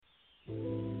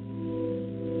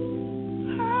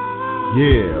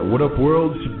Yeah, what up,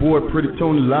 world? It's your boy Pretty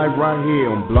Tony live right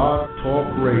here on Blog Talk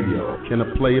Radio. Can I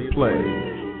play a play?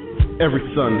 Every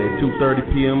Sunday, 2:30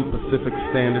 p.m. Pacific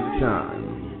Standard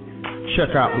Time.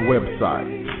 Check out the website,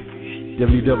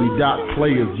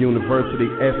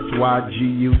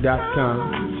 www.playersuniversitysygu.com.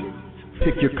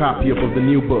 Pick your copy up of the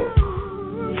new book,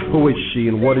 Who Is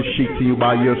She and What Is She to You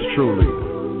by yours truly.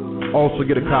 Also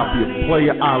get a copy of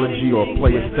Playerology or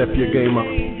Player Step Your Game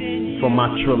Up from my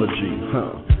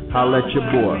trilogy. Holla at your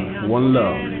boy. One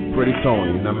love. Pretty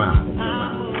Tony. And I'm out.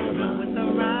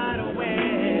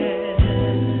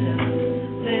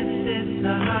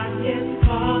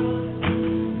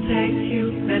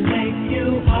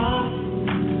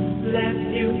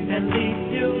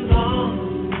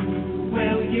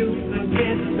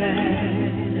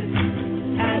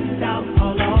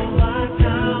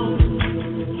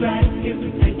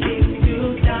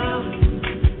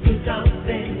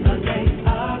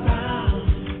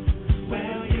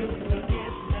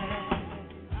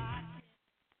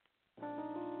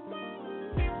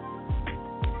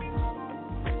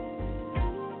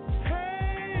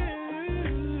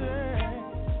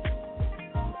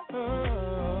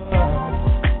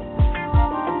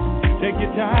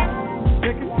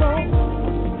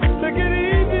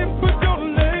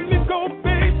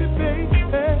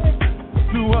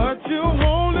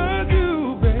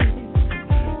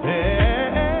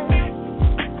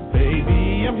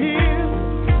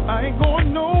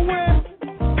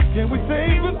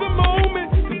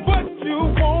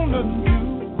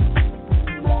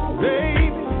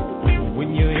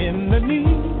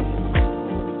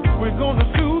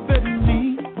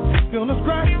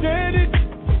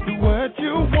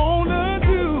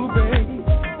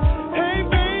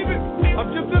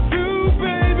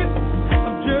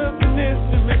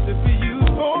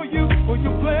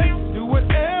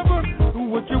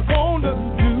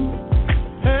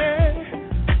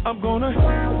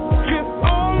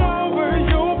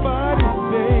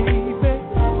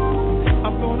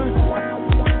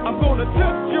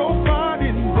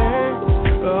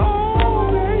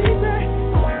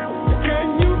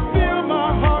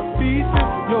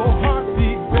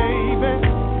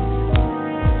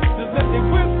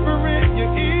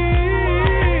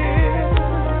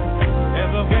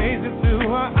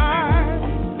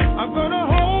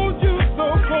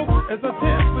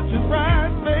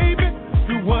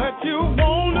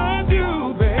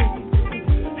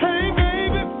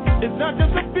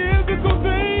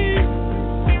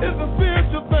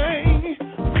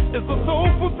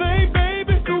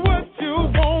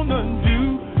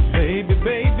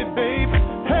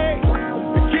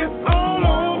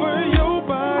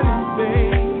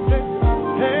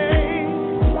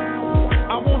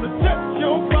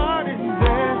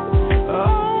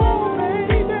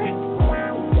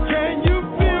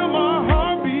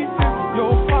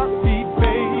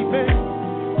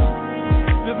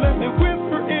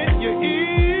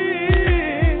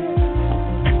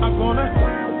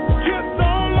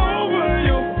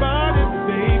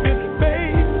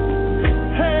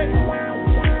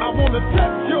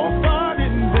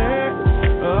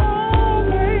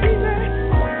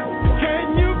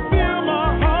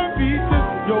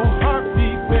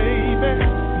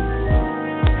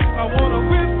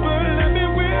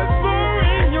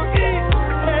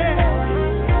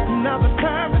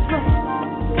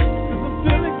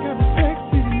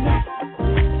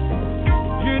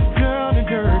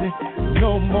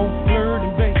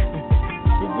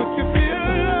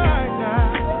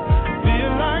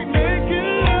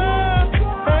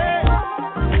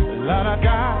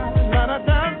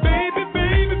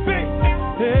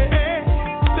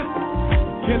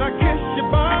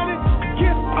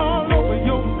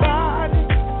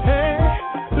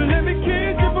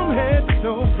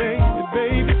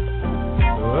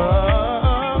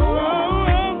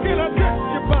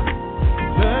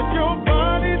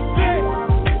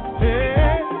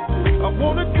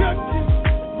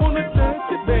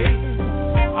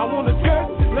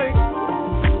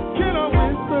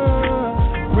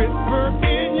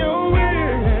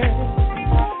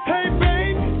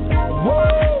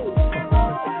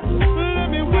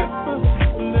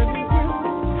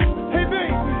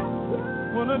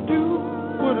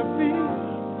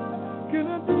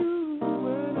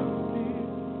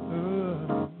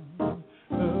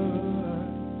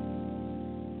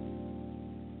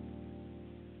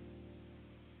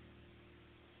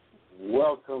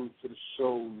 Welcome to the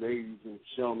show, ladies and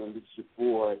gentlemen. This is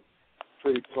your boy,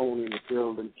 Pretty Tony in the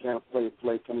building. Can't play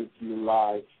coming to you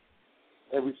live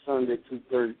every Sunday,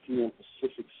 2:30 p.m.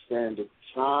 Pacific Standard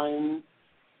Time.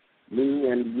 Me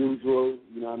and the usual,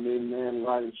 you know what I mean, man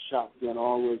riding shotgun,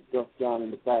 always ducked down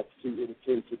in the back seat with a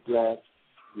tinted glass.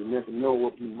 You never know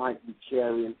what we might be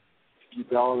carrying to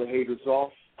keep all the haters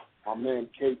off. Our man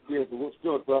Kdiddy, what's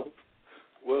good, brother?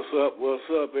 What's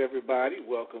up, everybody?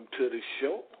 Welcome to the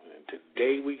show. And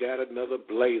today we got another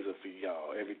blazer for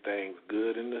y'all. Everything's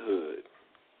good in the hood.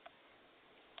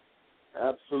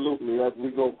 Absolutely. As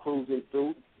we go cruising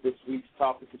through, this week's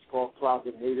topic is called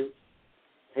Closet Haters.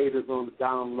 Haters on the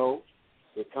down low.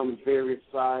 They come in various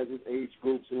sizes, age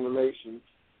groups, and relations.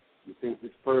 You think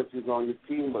this person is on your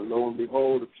team, but lo and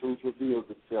behold, the truth reveals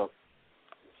itself.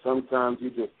 Sometimes you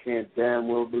just can't damn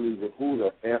well believe it. Who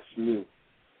the F knew?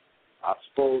 I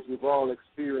suppose we've all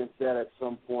experienced that at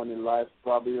some point in life,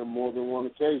 probably on more than one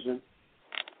occasion.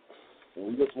 And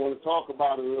we just want to talk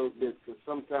about it a little bit because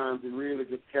sometimes it really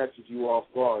just catches you off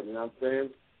guard, you know what I'm saying?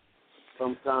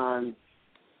 Sometimes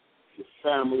it's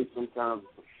your family, sometimes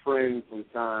it's a friend,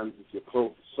 sometimes it's your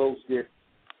close associate,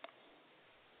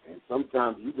 and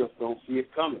sometimes you just don't see it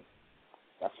coming.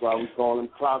 That's why we call them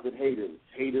closet haters,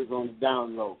 haters on the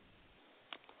down low.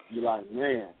 You're like,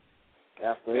 man,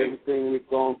 after everything we've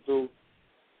gone through,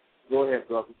 go ahead,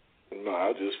 brother. No,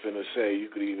 I was just finna say you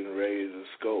could even raise the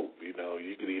scope. You know,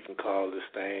 you could even call this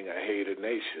thing a hater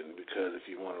nation because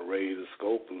if you want to raise the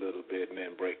scope a little bit and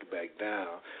then break it back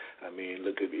down, I mean,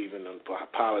 look at even in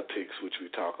politics, which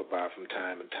we talk about from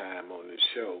time to time on this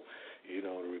show. You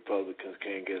know, the Republicans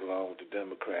can't get along with the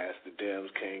Democrats. The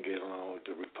Dems can't get along with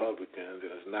the Republicans.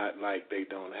 And it's not like they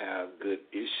don't have good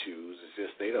issues. It's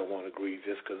just they don't want to agree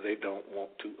just because they don't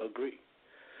want to agree.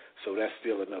 So that's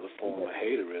still another form of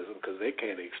haterism because they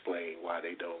can't explain why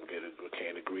they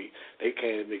can't agree. They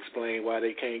can't even explain why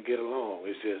they can't get along.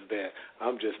 It's just that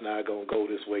I'm just not going to go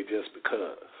this way just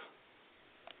because.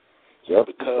 Just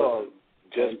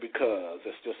because.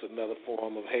 That's just another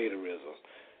form of haterism.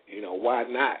 You know, why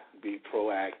not be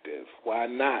proactive? Why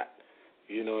not,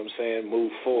 you know what I'm saying,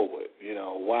 move forward? You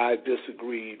know, why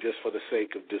disagree just for the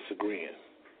sake of disagreeing?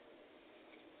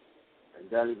 And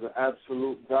that is an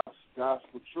absolute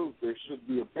gospel truth. There should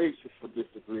be a basis for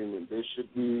disagreement. There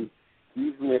should be,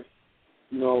 even if,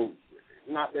 you know,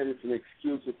 not that it's an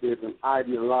excuse if there's an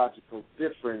ideological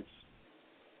difference,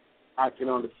 I can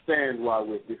understand why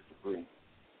we're disagreeing.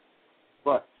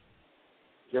 But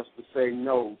just to say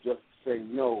no, just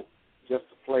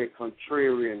to play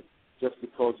contrarian, just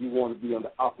because you want to be on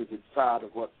the opposite side of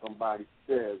what somebody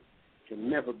says, can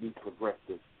never be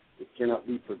progressive. It cannot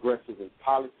be progressive in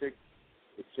politics.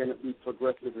 It cannot be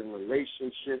progressive in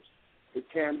relationships. It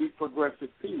can't be progressive,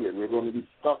 period. We're going to be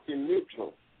stuck in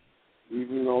neutral.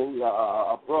 Even, you know,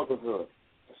 a brotherhood,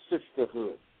 a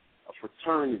sisterhood, a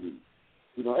fraternity,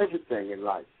 you know, everything in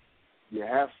life. You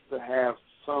have to have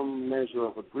some measure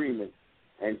of agreement.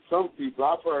 And some people,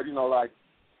 I've heard, you know, like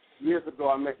years ago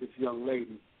I met this young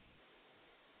lady,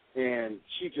 and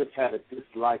she just had a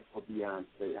dislike for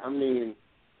Beyonce. I mean,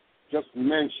 just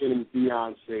mentioning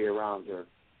Beyonce around her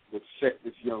would set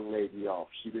this young lady off.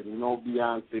 She didn't know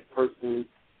Beyonce personally.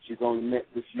 She's only met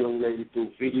this young lady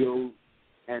through videos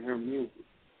and her music.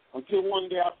 Until one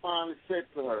day I finally said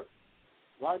to her,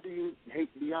 why do you hate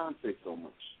Beyonce so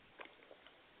much?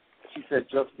 She said,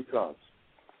 just because.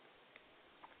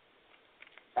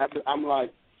 I'm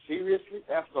like, seriously?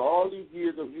 After all these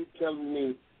years of you telling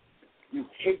me you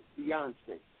hate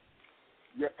Beyonce,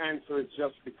 your answer is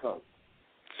just because.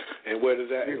 And where does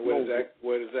that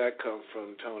come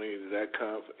from, Tony? Does that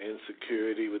come from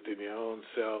insecurity within your own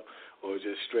self, or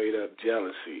just straight up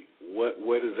jealousy?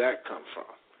 Where does that come from?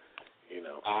 You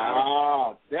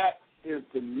know. That is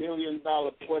the $1 million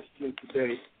question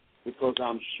today, because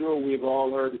I'm sure we've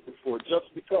all heard it before.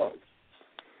 Just because.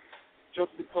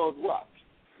 Just because what?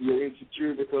 You're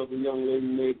insecure because the young lady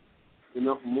made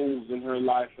enough moves in her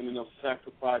life and enough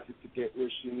sacrifices to get where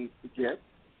she needs to get?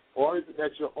 Or is it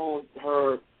that your own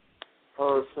her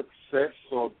success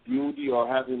or beauty or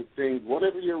having things,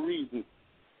 whatever your reason,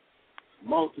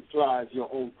 multiplies your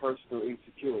own personal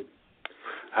insecurity?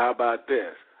 How about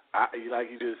this? Like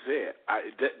you just said,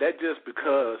 that just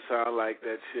because sound like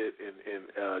that shit in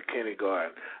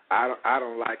kindergarten. I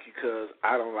don't like you because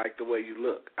I don't like the way you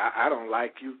look. I don't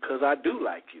like you because I do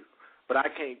like you, but I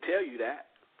can't tell you that.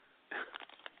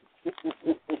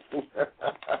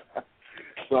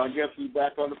 So I guess we're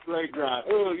back on the playground.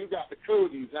 Oh, you got the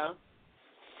cooties, huh?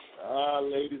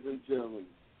 Ladies and gentlemen,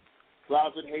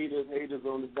 closet haters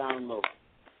on the down low.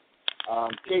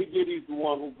 Kdiddy's the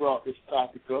one who brought this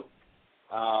topic up.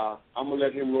 I'm going to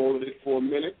let him roll with it for a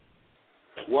minute,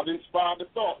 What inspired the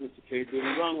thought, Mr. K?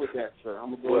 Didn't run with that, sir.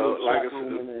 I'm gonna go to the chat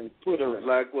room and Twitter it.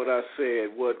 Like what I said,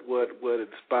 what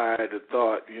inspired the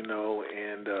thought,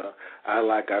 and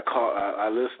I call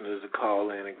our listeners to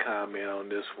call in and comment on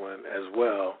this one as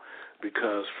well,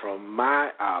 because from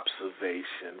my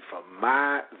observation, from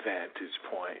my vantage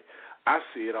point, I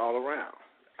see it all around.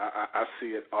 I see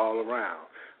it all around.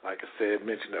 Like I said,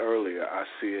 mentioned earlier, I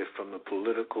see it from the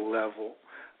political level.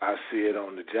 I see it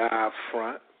on the job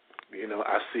front.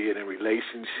 I see it in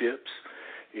relationships.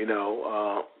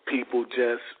 People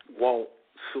just won't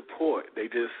support. They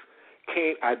just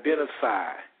can't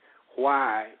identify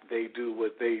why they do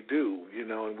what they do,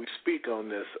 and we speak on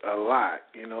this a lot,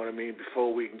 you know what I mean?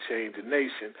 Before we can change the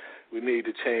nation, we need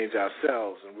to change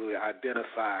ourselves and really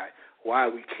identify why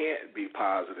we can't be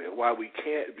positive, why we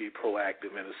can't be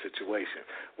proactive in a situation.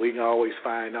 We can always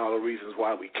find all the reasons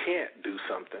why we can't do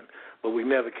something, but we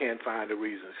never can find the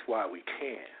reasons why we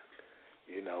can.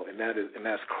 And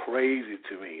that's crazy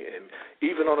to me. And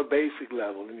even on a basic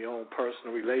level, in your own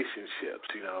personal relationships,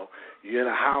 you're in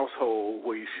a household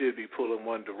where you should be pulling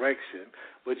one direction,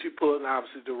 but you pull in the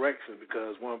opposite direction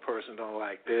because one person don't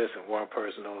like this and one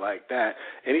person don't like that.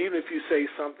 And even if you say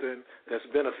something that's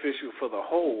beneficial for the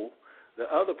whole, the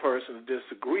other person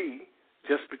disagree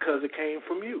just because it came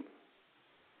from you.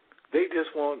 They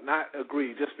just won't not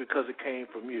agree just because it came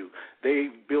from you. They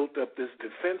built up this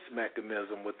defense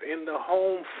mechanism within the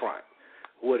home front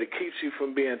where it keeps you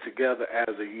from being together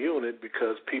as a unit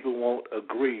because people won't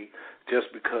agree just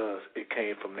because it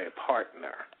came from their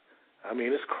partner. I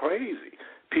mean, it's crazy.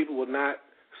 People will not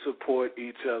support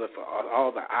each other for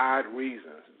all the odd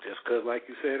reasons just because, like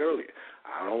you said earlier,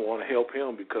 I don't want to help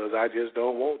him because I just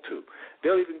don't want to.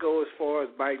 They'll even go as far as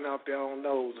biting off their own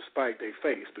nose to spite their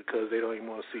face because they don't even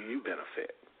want to see you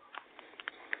benefit.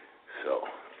 So,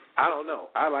 I don't know.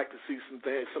 I like to see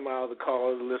some other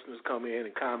callers, listeners come in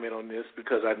and comment on this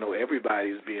because I know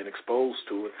everybody's being exposed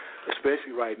to it,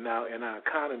 especially right now in our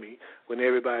economy when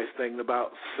everybody's thinking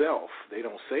about self. They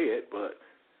don't say it, but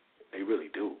they really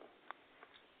do.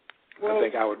 Well, I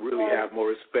think I would really have more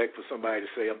respect for somebody to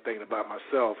say I'm thinking about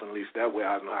myself, and at least that way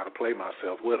I know how to play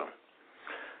myself with them.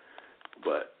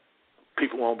 But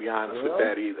people won't be honest with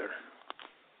that either.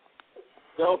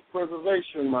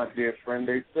 Self-preservation, my dear friend.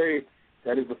 They say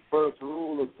that is the first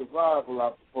rule of survival,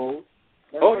 I suppose.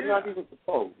 Not even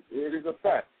suppose. It is a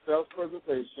fact.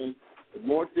 Self-preservation, the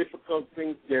more difficult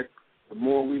things get, the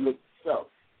more we look to self.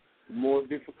 The more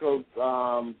difficult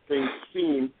things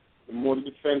seem, the more the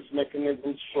defense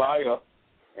mechanisms fly up,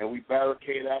 and we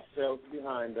barricade ourselves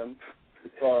behind them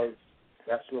because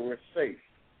that's where we're safe.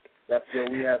 That's where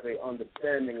we have an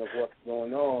understanding of what's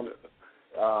going on.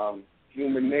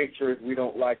 Human nature is we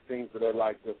don't like things that are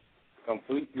like this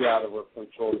completely out of our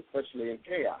control, especially in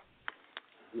chaos.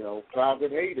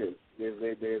 Private haters.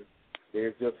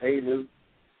 There's just haters.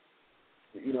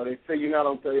 They say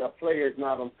a player is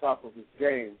not on top of his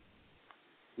game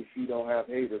if you don't have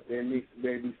haters. There may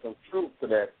be some truth to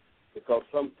that because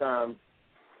sometimes,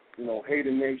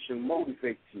 hater nation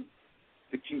motivates you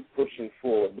to keep pushing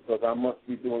forward because I must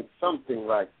be doing something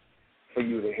right for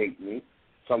you to hate me.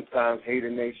 Sometimes hater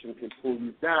nation can pull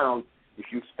you down if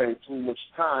you spend too much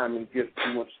time and give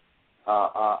too much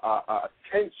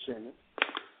attention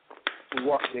to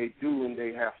what they do and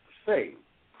they have to say.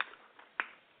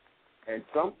 And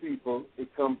some people, it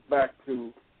comes back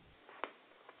to,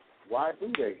 why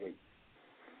do they hate?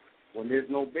 When there's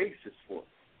no basis for it,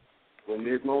 when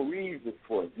there's no reason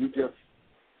for it. You just,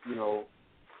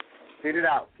 spit it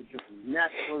out. It just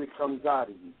naturally comes out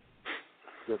of you,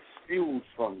 just spews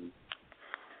from you.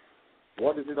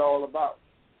 What is it all about?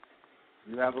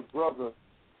 You have a brother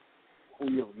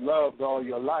who you've loved all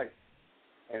your life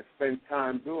and spent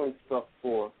time doing stuff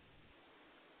for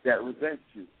that resents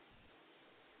you.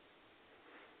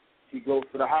 He goes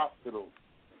to the hospital.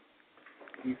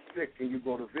 He's sick and you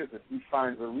go to visit. He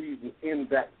finds a reason in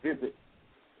that visit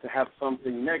to have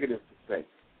something negative to say.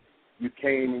 You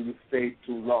came and you stayed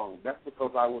too long. That's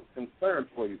because I was concerned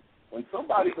for you. When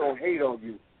somebody's going to hate on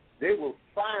you, they will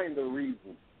find a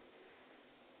reason.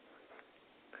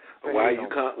 Why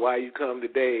you come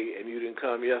today and you didn't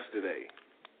come yesterday?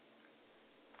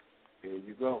 There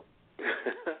you go.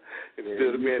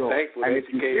 Instead of being thankful that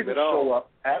you came at all. Show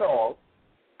up at all,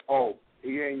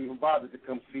 he ain't even bothered to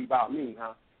come see about me,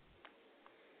 huh?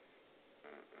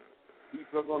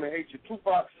 People are going to hate you.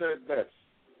 Tupac said best,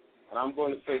 and I'm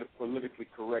going to say the politically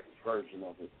correct version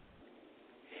of it.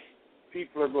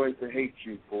 People are going to hate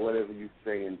you for whatever you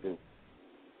say and do.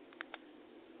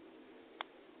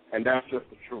 And that's just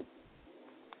the truth.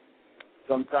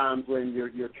 Sometimes when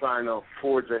you're trying to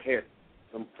forge ahead,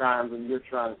 sometimes when you're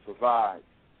trying to survive,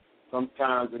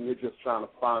 Sometimes when you're just trying to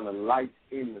find a light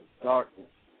in the darkness,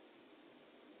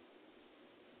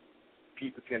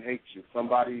 people can hate you.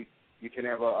 Somebody, you can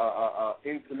have a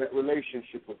intimate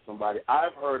relationship with somebody.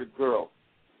 I've heard a girl,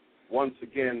 once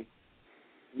again,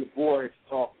 your boy has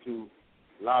talked to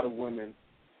a lot of women.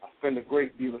 I spend a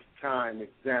great deal of time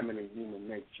examining human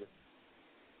nature.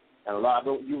 And I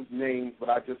don't use names, but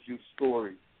I just use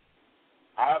stories.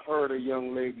 I've heard a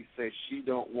young lady say she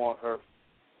don't want her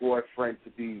boyfriend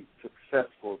to be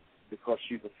successful because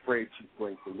she's afraid she's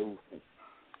going to lose him.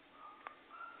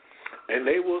 And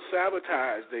they will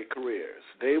sabotage their careers.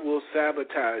 They will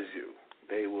sabotage you.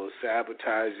 They will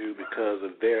sabotage you because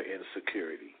of their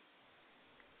insecurity.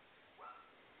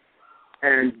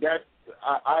 And that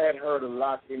I had heard a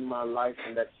lot in my life,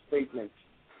 and that statement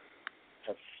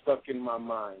has stuck in my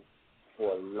mind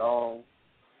for a long.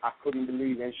 I couldn't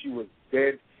believe it, and she was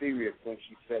dead serious when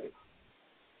she said it.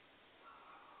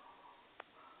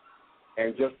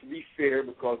 And just to be fair,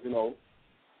 because, you know,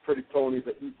 Pretty Tony's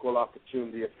an equal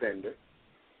opportunity offender,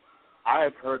 I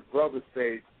have heard brothers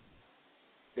say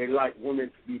they like women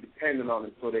to be dependent on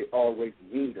them, so they always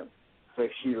need them. So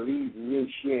if she leaves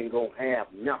me, she ain't going to have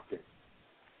nothing.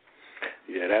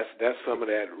 Yeah, that's some of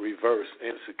that reverse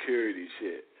insecurity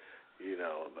shit. You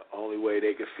know, the only way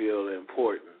they can feel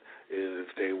important is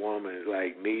if their woman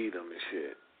like need them and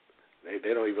shit.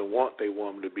 They don't even want their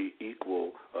woman to be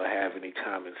equal or have any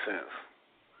common sense.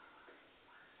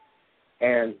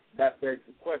 And that begs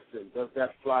the question: does that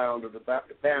fly under the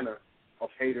banner of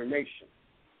Hater Nation?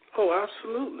 Oh,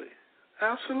 absolutely,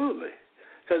 absolutely.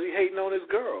 Because he's hating on his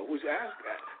girl, which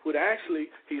actually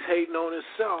he's hating on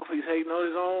himself. He's hating on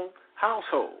his own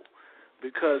household,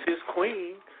 because his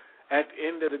queen, at the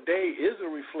end of the day, is a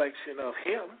reflection of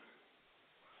him.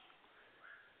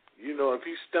 You know, if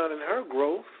you're stunning her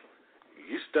growth,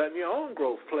 you're stunning your own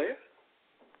growth, player.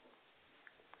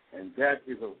 And that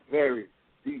is a very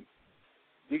deep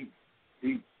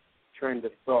trend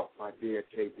of thought, my dear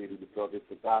Kdiddy, because it's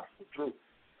the gospel truth.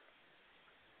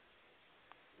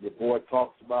 Your boy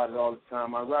talks about it all the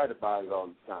time. I write about it all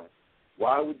the time.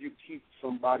 Why would you keep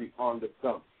somebody on the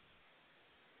dump?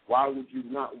 Why would you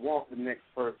not want the next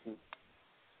person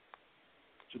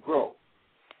to grow,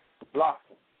 to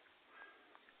blossom?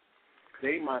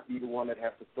 They might be the one that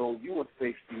has to throw you a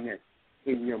safety net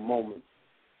in your moments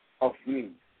of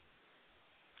need.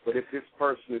 But if this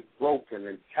person is broken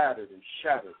and tattered and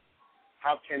shattered,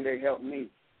 how can they help me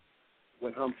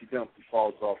when Humpty Dumpty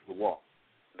falls off the wall?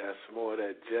 That's more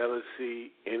that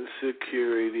jealousy,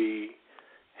 insecurity,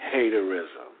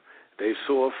 haterism. They're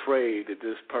so afraid that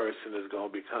this person is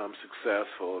going to become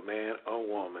successful, a man or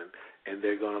woman, and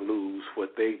they're going to lose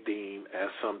what they deem as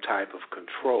some type of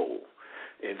control.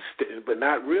 But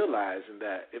not realizing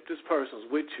that if this person's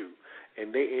with you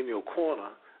and they're in your corner,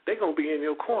 they're going to be in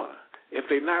your corner. If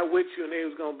they're not with you and they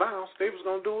was going to bounce, they was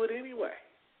going to do it anyway.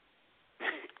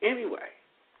 Anyway.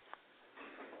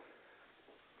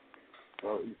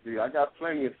 Well, you see, I got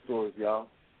plenty of stories, y'all.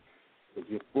 But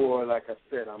your boy, like I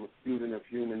said, I'm a student of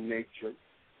human nature.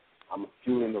 I'm a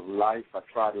student of life. I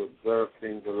try to observe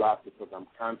things a lot because I'm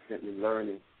constantly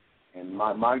learning. And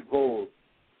my goals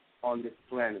on this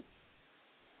planet,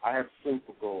 I have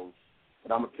simple goals,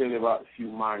 but I'm going to tell you about a few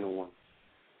minor ones.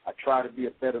 I try to be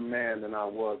a better man than I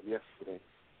was yesterday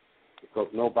because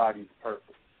nobody's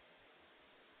perfect.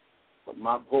 But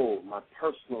my goal, my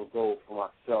personal goal for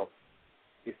myself,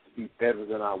 is to be better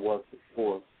than I was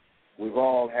before. We've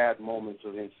all had moments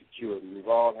of insecurity. We've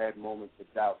all had moments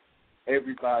of doubt.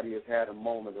 Everybody has had a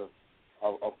moment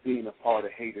of being a part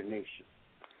of Hater Nation.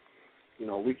 You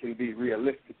know, we can be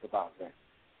realistic about that.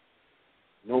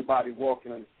 Nobody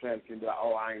walking on this planet can be like,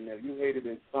 oh, I ain't never. You hated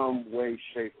in some way,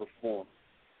 shape, or form.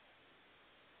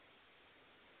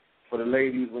 For the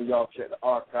ladies, when y'all check the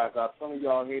archives out, some of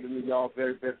y'all hated me, y'all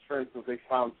very best friends because they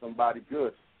found somebody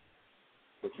good.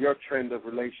 But your trend of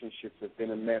relationships has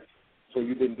been a mess, so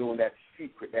you've been doing that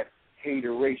secret, that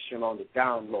hateration on the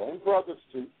down low. And brothers,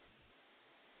 too.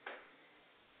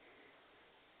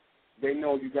 They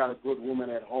know you got a good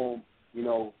woman at home. You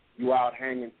know, you out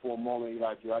hanging for a moment, you're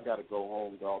like, yo, I got to go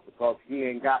home, dog, because he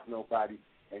ain't got nobody,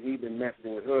 and he been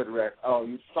messing with hood rats. Oh,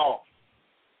 you soft.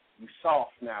 You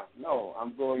soft now. No,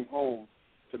 I'm going home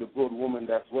to the good woman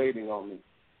that's waiting on me.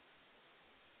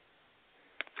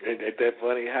 Ain't that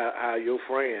funny how your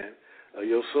friend, or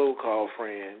your so-called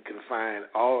friend, can find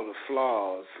all the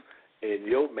flaws in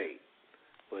your mate,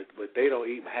 but they don't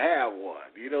even have one.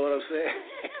 You know what I'm saying?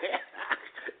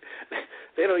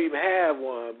 They don't even have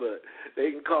one, but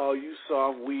they can and call you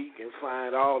soft, weak, and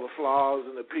find all the flaws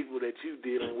in the people that you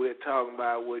dealing with, talking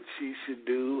about what she should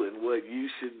do and what you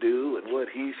should do and what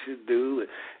he should do,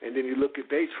 and then you look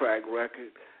at their track record.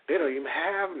 They don't even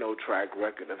have no track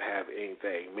record of having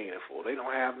anything meaningful. They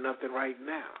don't have nothing right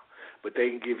now, but they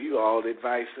can give you all the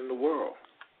advice in the world.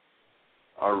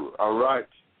 All right,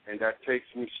 and that takes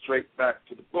me straight back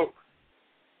to the book.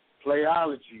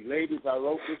 Playology. Ladies, I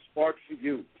wrote this part for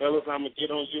you. Fellas, I'm going to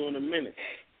get on you in a minute.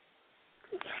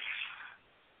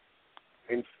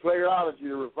 In Playology,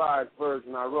 the revised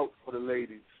version I wrote for the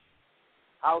ladies,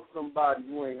 how somebody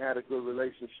who ain't had a good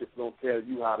relationship don't tell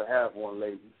you how to have one,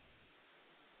 ladies.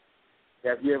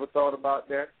 Have you ever thought about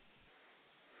that?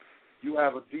 You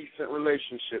have a decent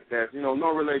relationship that,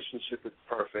 no relationship is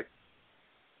perfect,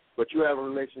 but you have a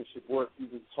relationship worth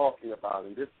even talking about,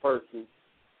 and this person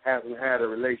hasn't had a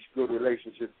good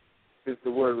relationship since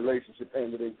the word relationship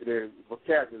entered into their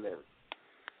vocabulary.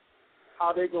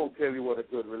 How they going to tell you what a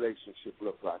good relationship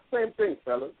looks like? Same thing,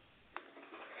 fellas.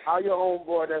 How your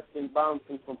homeboy that's been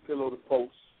bouncing from pillow to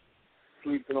post,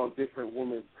 sleeping on different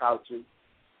women's couches,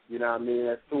 you know what I mean?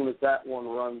 As soon as that one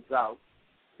runs out,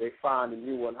 they find a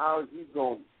new one. How is he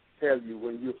going to tell you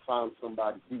when you found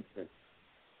somebody decent?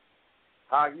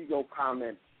 How he going to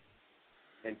comment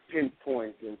and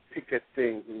pinpoint and pick at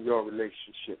things in your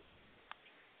relationship?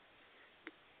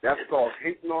 That's called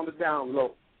hating on the down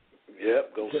low.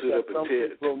 Yep, don't sit up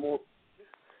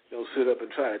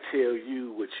and try to tell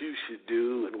you what you should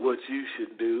do and what you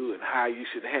should do and how you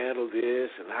should handle this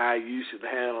and how you should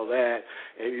handle that.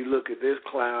 And you look at this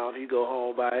clown, he go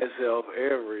home by himself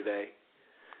every day,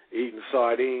 eating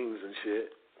sardines and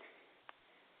shit.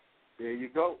 There you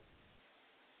go.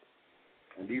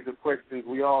 And these are questions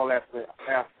we all have to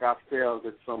ask ourselves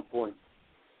at some point.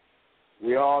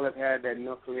 We all have had that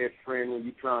knucklehead friend when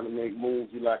you're trying to make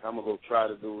moves, you're like, I'm going to go try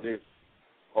to do this.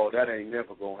 Oh, that ain't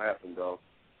never going to happen, dog.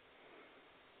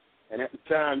 And at the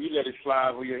time, you let it fly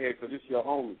over your head because it's your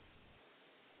homie.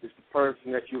 It's the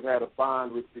person that you've had a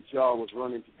bond with that y'all was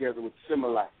running together with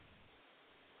Similac.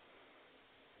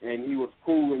 And he was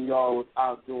cool when y'all was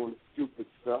out doing stupid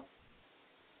stuff.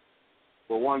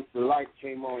 But once the light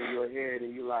came on in your head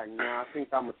and you're like, nah, I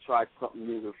think I'm going to try something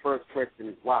new, the first question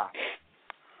is why?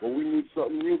 Well, we need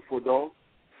something new for those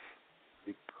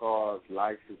because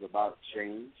life is about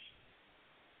change.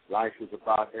 Life is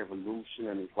about evolution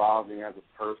and evolving as a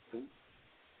person.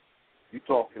 You're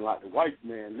talking like the white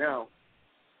man now.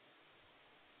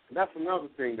 And that's another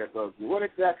thing that bugs me. What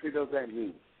exactly does that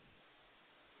mean?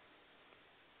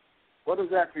 What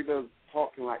exactly does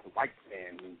talking like the white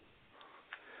man mean?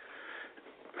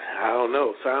 I don't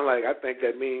know. I think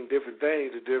that means different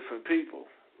things to different people.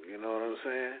 You know what I'm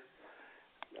saying?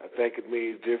 I think it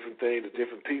means different things to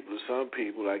different people. To some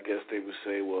people, I guess they would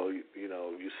say, well, you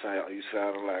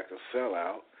sound like a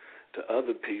sellout. To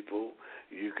other people,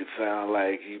 you could sound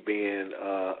like you being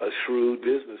a shrewd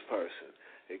business person.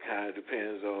 It kind of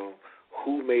depends on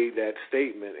who made that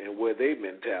statement and where their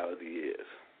mentality is.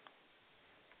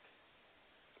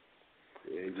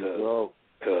 There you go.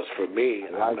 Because for me,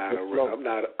 I'm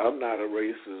not a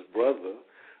racist brother.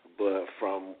 But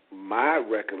from my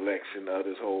recollection of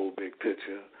this whole big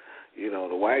picture,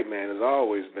 the white man has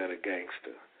always been a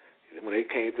gangster. When they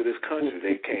came to this country,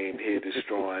 they came here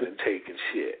destroying and taking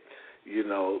shit.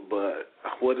 But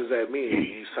what does that mean?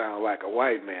 You sound like a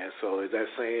white man. So is that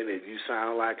saying that you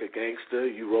sound like a gangster?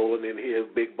 You rolling in here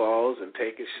big balls and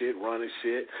taking shit, running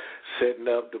shit, setting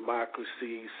up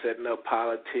democracy, setting up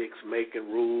politics, making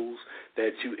rules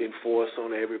that you enforce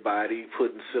on everybody,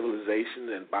 putting civilization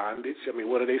in bondage? I mean,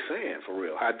 what are they saying for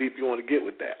real? How deep you want to get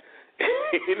with that?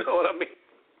 You know what I mean?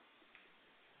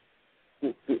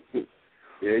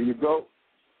 There you go.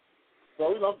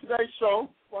 So, today's show,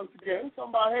 once again, talking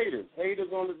about haters.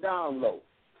 Haters on the down low.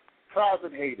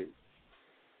 Private haters.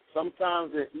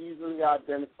 Sometimes they're easily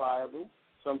identifiable.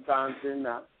 Sometimes they're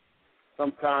not.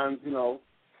 Sometimes,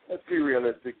 let's be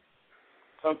realistic.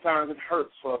 Sometimes it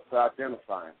hurts for us to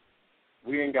identify them.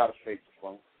 We ain't got to fake the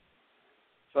funk.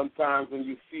 Sometimes when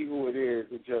you see who it is,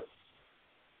 it just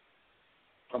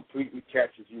completely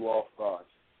catches you off guard.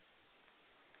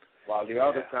 While the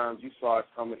other times you saw it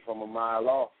coming from a mile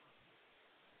off.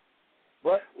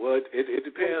 But, well, it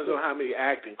depends on how many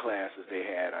acting classes they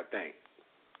had, I think.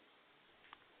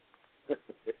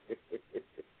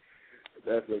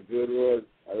 That's a good one.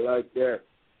 I like that.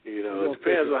 It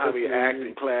depends on how many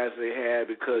acting classes they had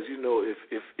because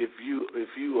if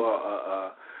you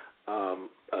are a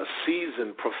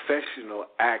seasoned professional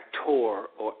actor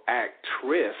or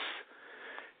actress,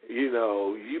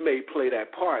 you may play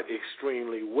that part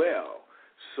extremely well.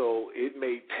 So it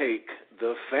may take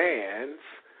the fans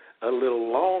a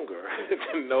little longer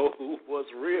to know who was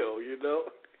real, you know?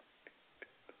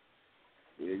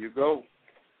 There you go.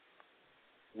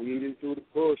 Weeding through the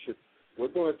bullshit. We're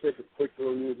going to take a quick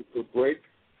little musical break.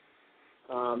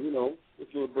 This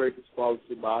little break is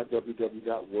sponsored by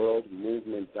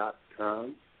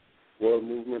www.worldmovement.com. World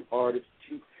Movement artist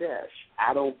T-Cash.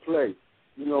 I don't play.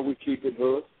 We keep it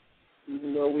hood,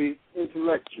 even though we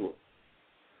intellectual.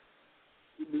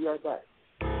 We'll be right back.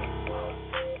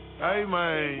 Hey,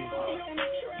 man.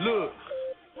 Look,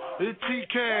 it's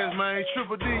T-Cash, man.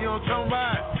 Triple D, you know what I'm talking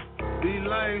about? These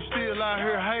lames still out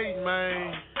here hating,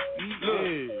 man.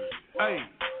 Look, hey,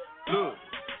 look.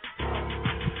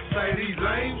 Say these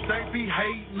lames, they be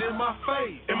hating in my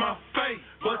face,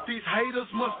 But these haters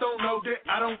must don't know that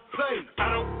I don't play.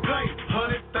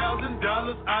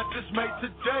 $100,000 I just made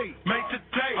today.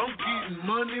 I'm getting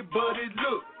money, but it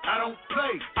look, I don't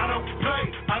play. $100,000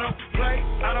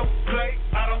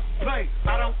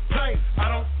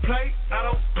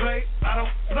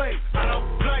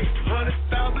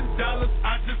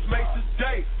 I just made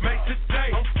today.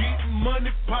 I'm getting money,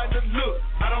 partner, look,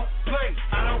 I don't play.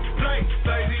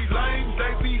 Say these lames,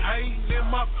 they be hating in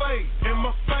my face,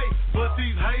 But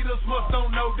these haters must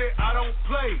don't know that I don't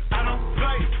play.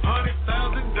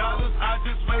 $100,000 I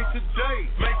just made today.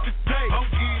 I'm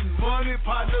getting money,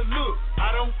 partner, look,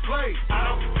 I don't play.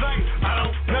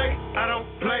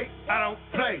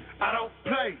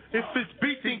 If it's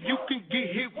beat, then you can get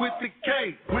hit with the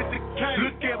K.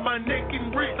 Look at my neck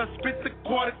and wrist, I spit the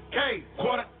quarter K.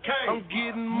 I'm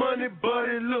getting money,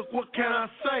 buddy, look, what can I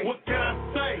say?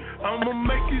 I'ma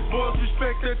make these boys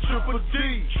respect that Triple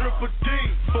D.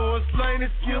 For a lane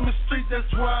and skim the street,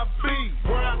 that's where I be.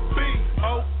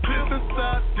 Oak Cliff and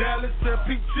South Dallas and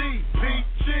PG.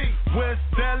 West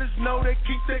Dallas know they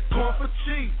keep that corn for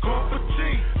cheap.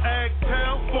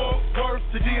 Agtown, Fort Worth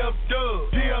to DF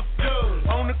Dub.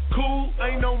 On the cool,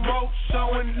 ain't no more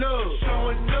showing love.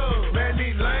 Man,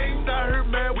 these lames out here,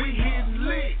 man, we hitting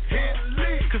lick.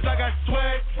 Cause I got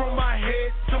swag from my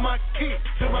head to my kick.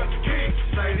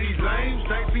 Say these lames,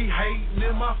 they be hating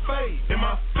in my face.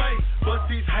 But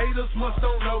these haters must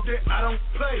don't know that I don't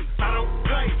play.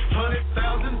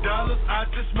 $100,000 I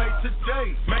just made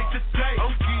today.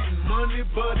 I'm getting money,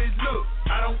 but it look,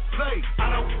 I don't play.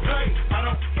 $100,000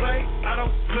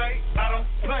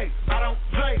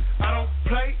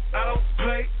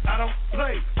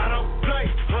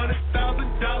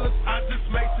 I just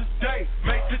made today.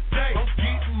 I'm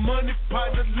getting money,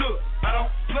 partner, look, I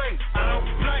don't play.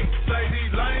 Say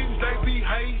these lames, they be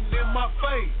hating in my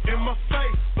face.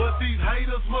 But these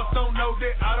haters must don't know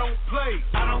that I don't play.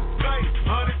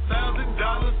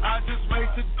 $100,000 I just made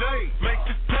today.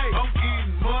 I'm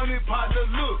getting money, partner,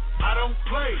 look, I don't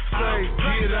play. Say,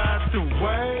 get out the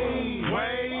way.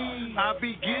 I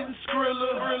be getting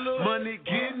skriller, money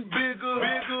getting bigger.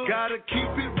 Gotta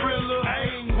keep it realer.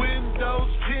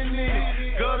 Windows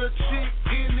tinted, got a chick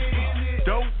in it.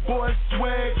 Dope boy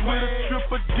swag with a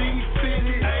Triple D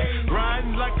fitted.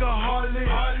 Riding like a Harley,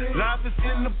 life is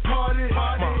in the party.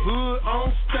 My hood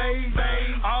on stage,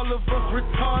 all of us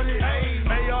retarded.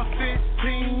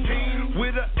 AR-15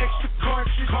 with an extra cartridge.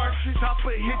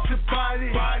 Chopper hit your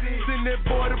body. Send that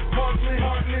boy to Portland.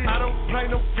 I don't play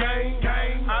no game.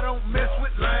 I don't mess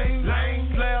with lame.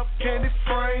 Slab candy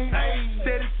frame.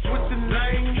 Steady switching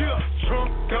lanes.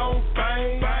 Trunk gon'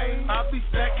 bang. I be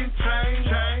stacking change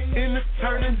in the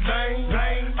turning lane.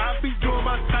 I be doing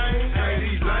my thing. Hey,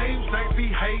 these lames, they be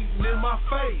hating in my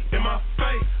face.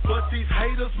 But these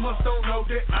haters must don't know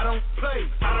that I don't play.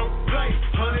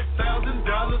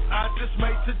 $100,000 I just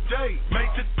made today.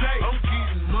 I'm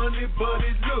getting money, but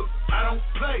it look, I don't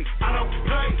play.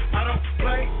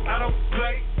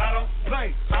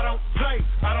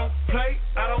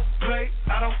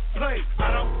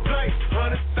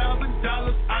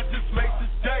 $100,000 I just made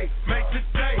today.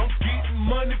 I'm getting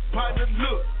money, partner,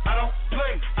 look, I don't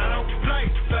play.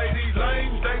 Say these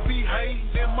lames, they be hating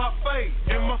in my face.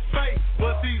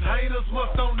 But these haters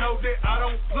must don't know that I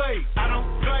don't play.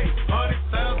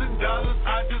 $100,000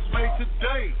 I just made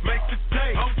today.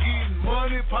 I'm getting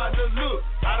money, partner, look,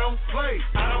 I don't play.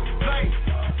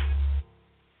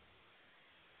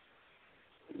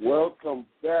 Welcome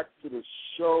back to the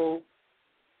show,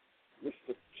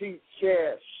 Mr.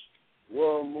 T-Cash,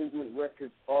 World Movement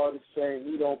Records artist, saying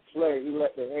he don't play. He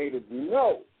let the haters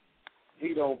know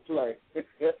he don't play.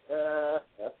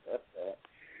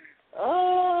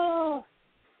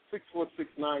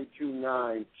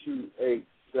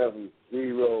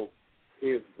 646-929-2870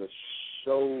 is the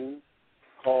show.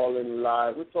 Calling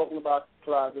live. We're talking about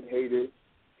closet haters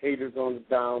on the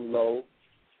down low.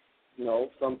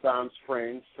 Sometimes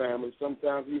friends, family,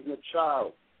 sometimes even a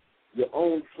child. your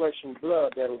own flesh and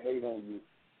blood that'll hate on you.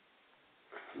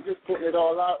 You're just putting it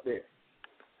all out there.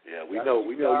 Yeah, we know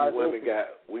you women got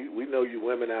we know you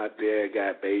women out there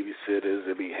got babysitters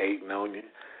that be hating on you,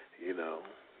 you know.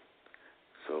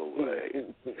 So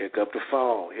pick up the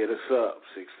phone, hit us up,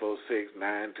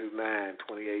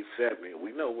 646-929-2870.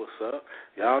 We know what's up.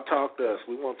 Y'all talk to us.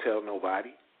 We won't tell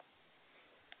nobody.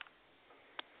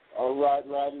 All right,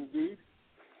 right indeed.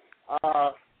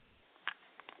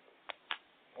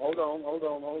 Hold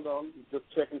on. Just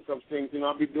checking some things. You know,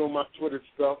 I'll be doing my Twitter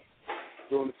stuff,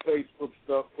 doing the Facebook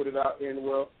stuff, put it out there in the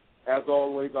world. As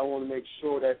always, I want to make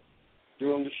sure that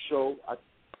during the show, I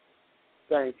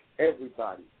thank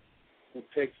everybody who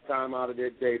takes time out of their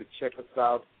day to check us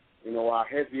out. You know, our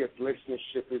heaviest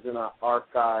listenership is in our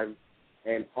archives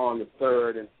and on the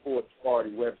third and fourth party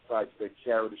websites that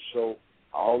carry the show.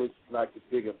 I always like to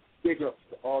big ups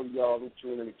to all y'all who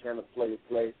tune in to Can of Play.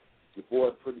 Your boy,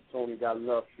 Pretty Tony, got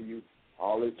love for you. I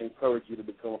always encourage you to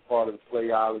become a part of the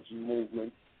Playology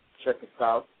movement. Check us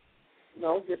out. You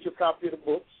know, get your copy of the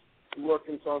books. We're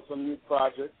working on some new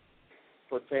projects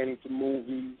pertaining to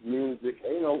movies, music.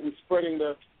 And, you know, we're spreading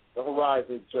the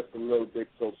horizon just a little bit.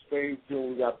 So stay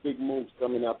tuned. We got big moves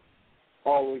coming up.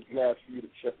 Always glad for you to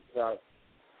check us out.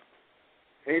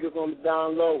 Haters on the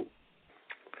download.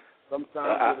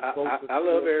 Sometimes I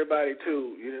love everybody,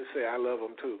 too. You didn't say I love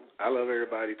them, too. I love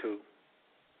everybody, too.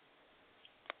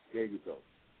 There you go.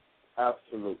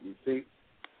 Absolutely. See,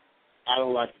 I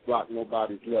don't like to block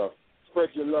nobody's love. Spread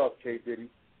your love, Kdiddy.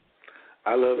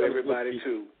 I love everybody,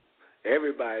 too.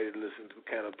 Everybody that listens to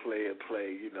kind of play,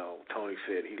 you know, Tony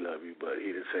said he love you, but he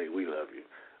didn't say we love you.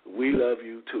 We love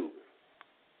you, too.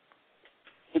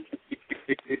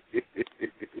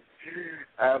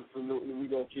 Absolutely. We're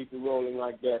going to keep it rolling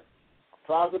like that.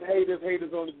 Private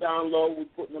haters on the download. We're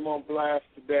putting them on blast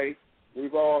today.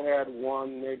 We've all had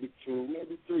one, maybe two,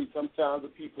 maybe three. Sometimes the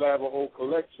people have a whole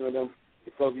collection of them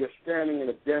because you're standing in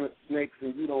a den of snakes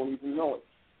and you don't even know it.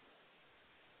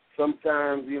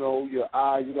 Sometimes, you know, your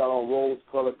eyes, you got on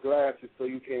rose-colored glasses so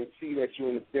you can't see that you're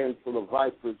in a den full of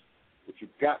vipers, but you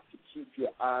got to keep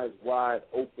your eyes wide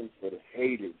open for the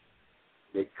haters.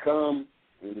 They come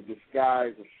in the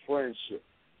disguise of friendship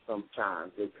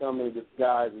sometimes. They come in the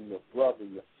disguise of your brother,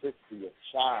 your sister, your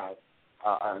child,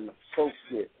 an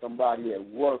associate, somebody at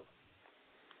work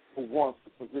who wants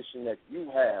the position that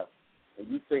you have, and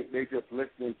you think they're just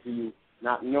listening to you,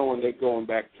 not knowing they're going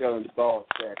back telling the boss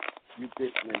that you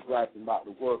bitching and griping about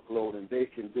the workload and they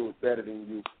can do it better than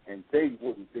you, and they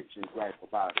wouldn't bitch and gripe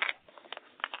about it.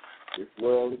 This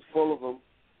world is full of them.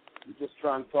 We're just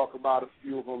trying to talk about a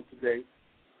few of them today.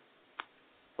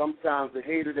 Sometimes the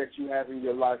hater that you have in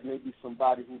your life may be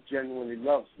somebody who genuinely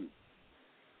loves you.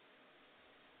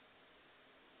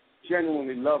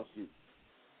 Genuinely loves you.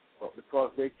 But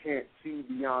because they can't see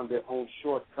beyond their own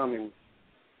shortcomings,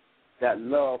 that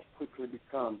love quickly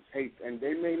becomes hate, and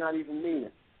they may not even mean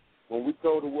it. When we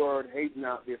throw the word hating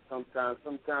out there sometimes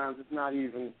it's not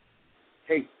even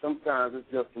hate. Sometimes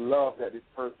it's just love that this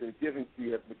person is giving to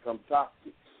you has become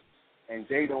toxic, and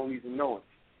they don't even know it.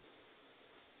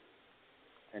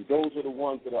 And those are the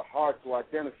ones that are hard to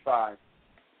identify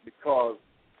because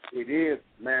it is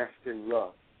masked in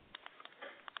love.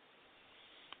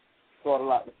 Sort of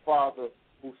like the father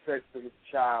who says to his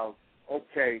child,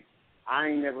 okay, I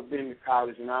ain't never been to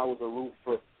college and I was a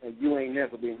roofer, and you ain't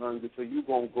never been hungry, so you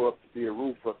going to grow up to be a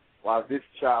roofer, while this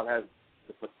child has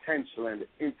the potential and the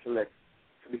intellect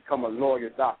to become a lawyer,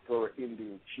 doctor, or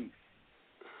Indian chief.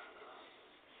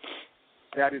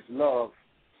 That is love.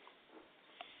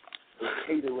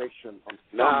 Hateration.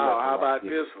 No, how about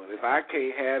this one? If I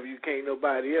can't have you, can't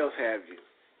nobody else have you.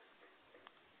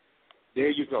 There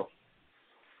you go.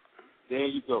 There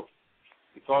you go.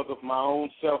 Because of my own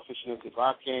selfishness, if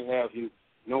I can't have you,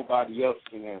 nobody else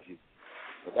can have you.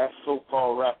 But that's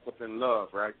so-called wrapped up in love,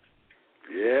 right?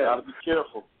 Yeah. You got to be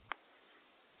careful.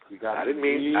 You got I didn't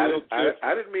mean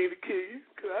to kill you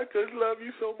because I just love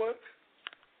you so much.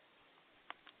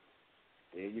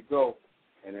 There you go.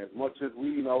 And as much as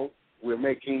we know, we're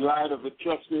making light of it.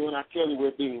 Trust me when I tell you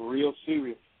we're being real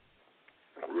serious.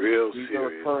 Real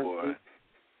serious, boy.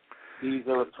 These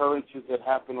are occurrences that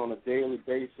happen on a daily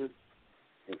basis,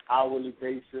 an hourly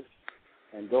basis,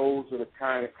 and those are the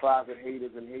kind of closet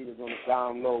haters and haters on the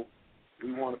down low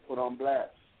we want to put on blast.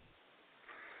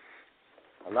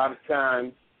 A lot of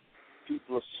times,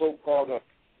 people are so caught up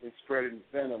in spreading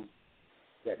venom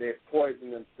that they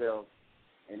poison themselves,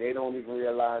 and they don't even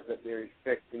realize that they're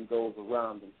infecting those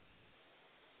around them.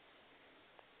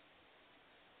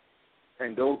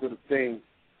 And those are the things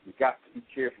you got to be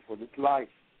careful for. This life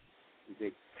is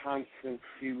a constant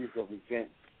series of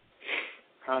events.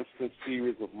 constant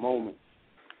series of moments.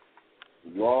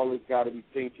 You always got to be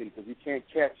thinking, because you can't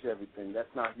catch everything.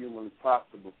 That's not humanly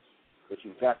possible. But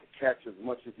you've got to catch as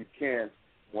much as you can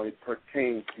when it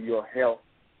pertains to your health,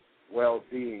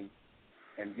 well-being,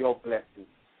 and your blessings.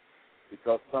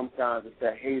 Because sometimes it's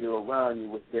that hater around you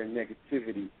with their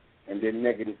negativity and their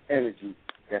negative energy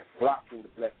that's blocking the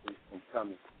blessings from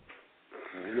coming.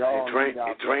 And we all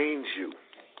it drains you.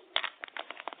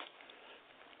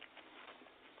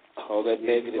 All that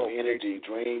negative energy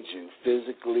drains you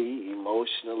physically,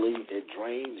 emotionally. It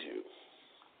drains you.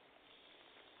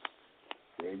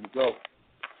 There you go.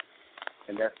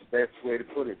 And that's the best way to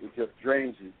put it. It just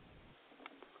drains you.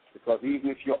 Because even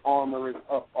if your armor is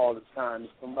up all the time, if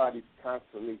somebody's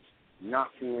constantly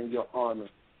knocking in your armor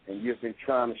and you've been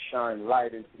trying to shine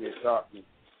light into their darkness,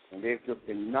 and they've just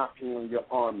been knocking on your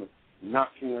armor,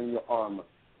 knocking on your armor,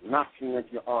 knocking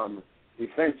at your armor,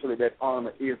 eventually that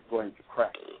armor is going to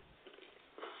crack.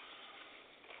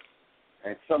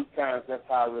 And sometimes that's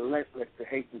how relentless the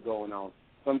hate is going on.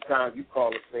 Sometimes you call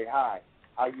and say, hi,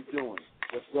 how you doing?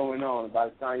 What's going on? And by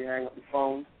the time you hang up the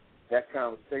phone, that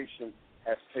conversation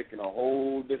has taken a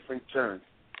whole different turn.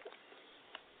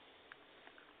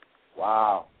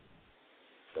 Wow.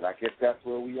 But I guess that's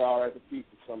where we are as a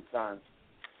people sometimes.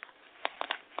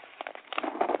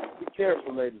 Be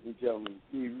careful, ladies and gentlemen.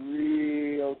 Be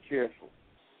real careful.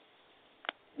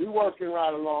 We're working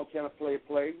right along, kind of play.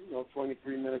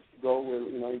 23 minutes to go. We're,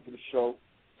 into the show,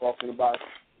 talking about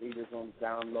leaders on the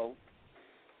Downlow.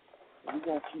 We're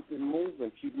going to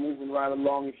keep moving right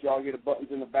along. If y'all get the buttons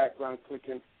in the background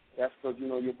clicking, that's because,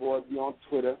 your boy be on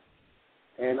Twitter.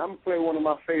 And I'm going to play one of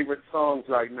my favorite songs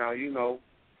right now, It's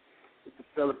a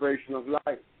celebration of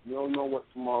life. You don't know what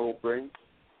tomorrow brings.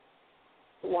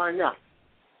 So why not?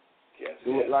 Yes,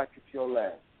 Do it like it's your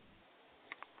last.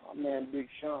 My man, Big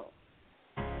Sean.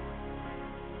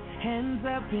 Hands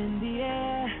up in the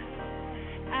air.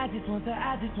 I just want the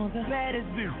baddest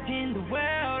bitch in the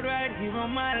world right here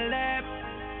on my lap.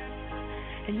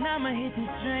 And I'ma hit this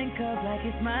drink up like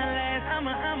it's my last.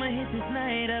 I'ma hit this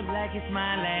night up like it's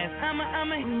my last.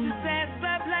 I'ma hit this ass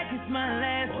up like it's my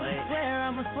last.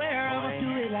 I'ma swear I'ma do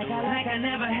it like I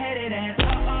never had it at.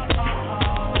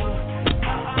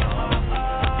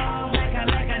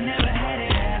 Like I never had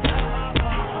it at.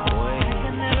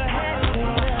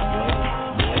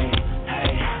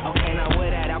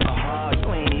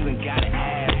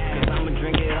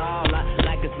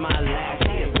 My last,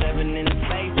 she a 7 in the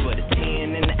face, but a 10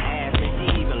 in the ass, and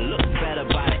she even looks better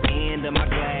by the end of my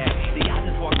glass. See, I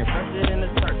just walking fresher than the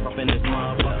surf up in this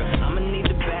motherfucker. I'ma need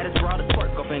the baddest raw to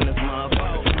twerk up in this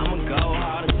motherfucker. I'ma go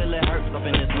hard until it hurts up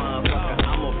in this motherfucker.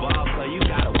 I'm a ball, so you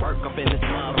gotta work up in this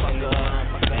motherfucker.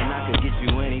 And I could get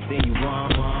you anything you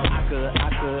want.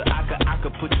 I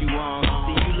could put you on.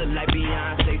 See, you look like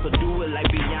Beyonce, so do it like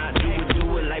Beyonce.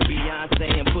 Do it like Beyonce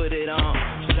and put it on.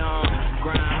 Sean,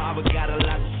 grind hard, but got a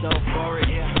lot to show for it.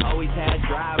 Always had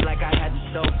drive like I had to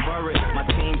show for it. My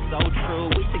team's so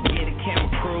true, we should get a camera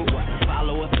crew.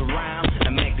 Follow us around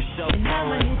and make the show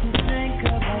forward. I'ma hit this drink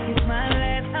up like it's my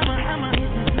last. I'ma hit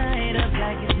this night up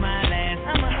like it's my last.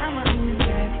 I'ma hit this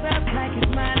ass up like it's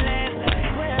my last.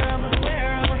 I'ma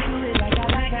do it like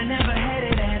I never had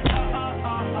it at.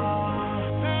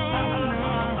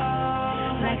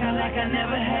 Like I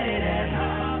never had it at.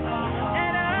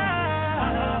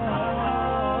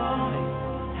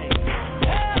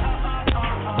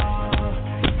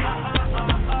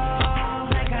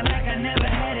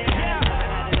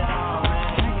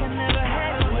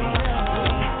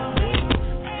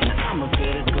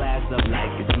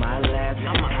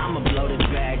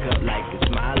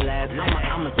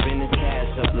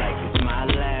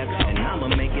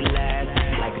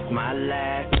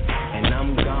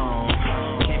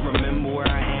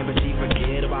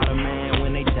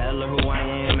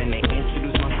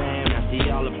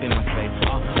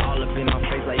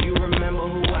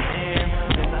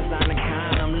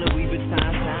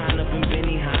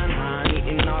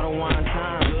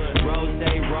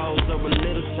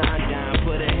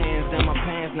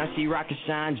 She rockin'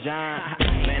 Shine John.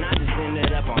 Man, I just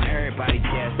ended up on everybody's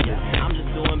guest list. I'm just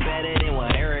doing better than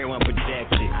what everyone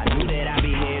projected. I knew that I'd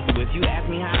be here, so if you ask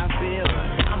me how I feel,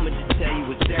 I'ma just tell you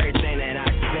it's everything that I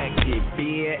expected,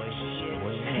 bitch.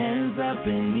 Hands up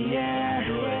in the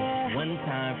air. One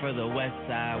time for the west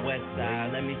side.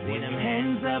 Let me see them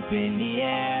hands up in the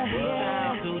air.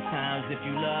 And 2 times if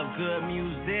you love good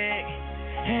music.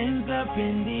 Hands up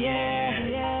in the air.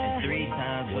 And 3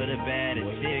 times for the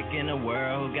baddest chick in the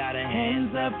world who got her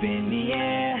hands up in the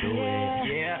air.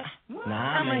 Yeah.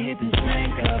 Now I'ma hit this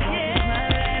drink up like it's my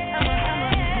last. I'ma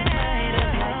hit this night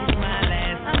up like it's my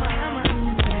last. I'ma hit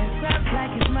this ass up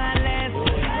like it's my last.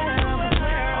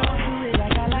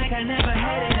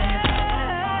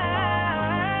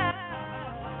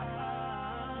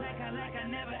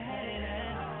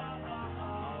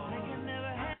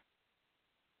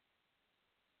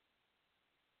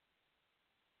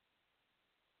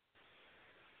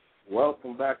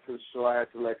 Welcome back to the show. I had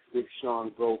to let Big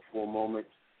Sean go for a moment.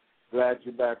 Glad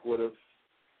you're back with us.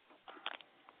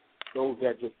 Those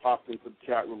that just popped into the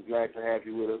chat room, glad to have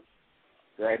you with us.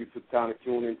 Glad you took time to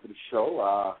tune into the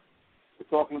show.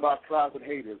 We're talking about closet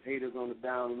haters, haters on the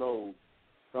down low.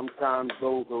 Sometimes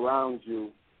those around you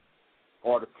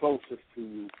or the closest to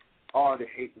you are the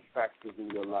hating factors in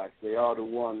your life. They are the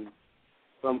ones.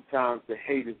 Sometimes the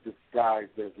hate is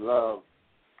disguised as love.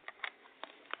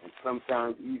 And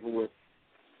sometimes even with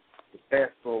the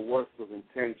best or worst of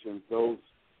intentions, those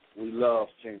we love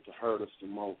seem to hurt us the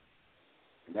most.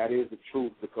 And that is the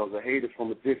truth, because a hater from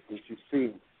a distance, you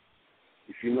see,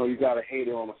 if you know you got a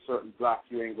hater on a certain block,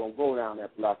 you ain't going to go down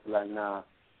that block like, nah,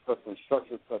 such and such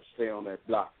stay on that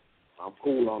block. I'm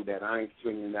cool on that. I ain't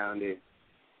swinging down there.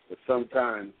 But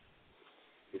sometimes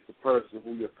it's the person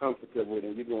who you're comfortable with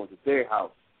and you're going to their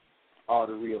house are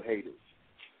the real haters.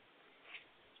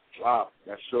 Wow,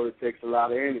 that surely takes a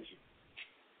lot of energy.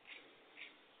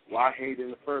 Why hate in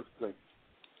the first place?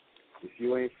 If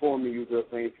you ain't for me, you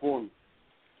just ain't for me.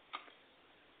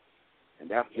 And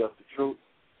that's just the truth.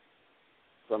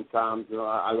 Sometimes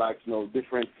I like to know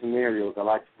different scenarios. I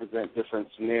like to present different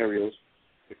scenarios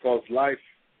because life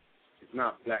is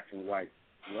not black and white.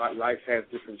 Life has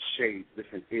different shades,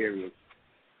 different areas.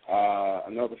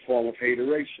 Another form of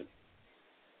hateration.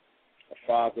 A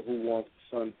father who wants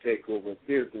the son to take over a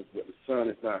business, but the son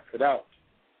is not cut out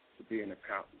to be an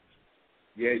accountant.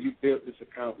 Yeah, you built this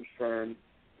accounting firm.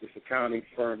 This accounting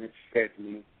firm has fed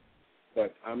me,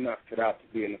 but I'm not cut out to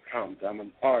be an accountant. I'm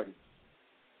an artist.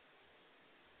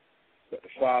 But the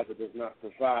father does not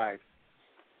provide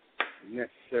the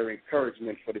necessary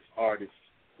encouragement for this artist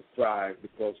to thrive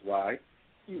because why?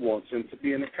 He wants him to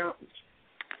be an accountant.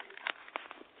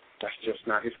 That's just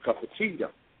not his cup of tea,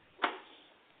 though.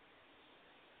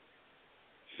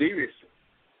 Seriously.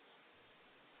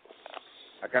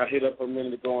 I got hit up a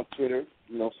minute ago on Twitter.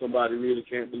 You know, somebody really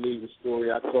can't believe the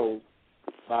story I told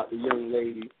about the young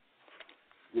lady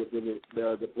with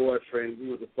the boyfriend. He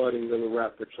was a budding little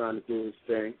rapper trying to do his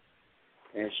thing.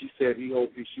 And she said he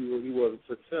hoped he wasn't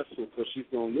successful because she's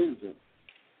going to lose him.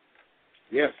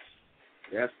 Yes,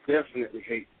 that's definitely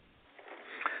hate.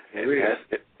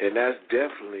 And that's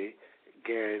definitely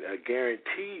a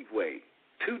guaranteed way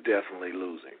to definitely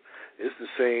losing. It's the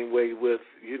same way with,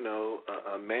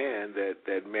 a man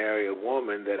that marry a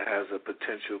woman that has a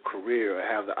potential career or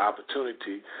have the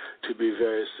opportunity to be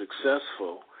very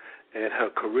successful in her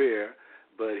career,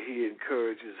 but he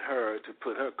encourages her to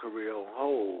put her career on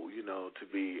hold, to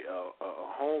be a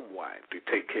home wife, to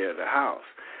take care of the house.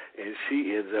 And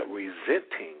she ends up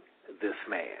resenting this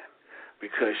man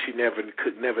because she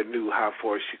never knew how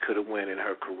far she could have went in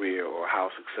her career or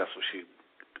how successful she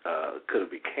could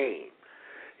have became.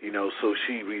 So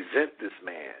she resents this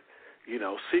man,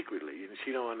 secretly, and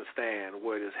she don't understand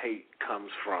where this hate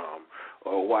comes from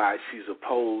or why she's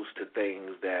opposed to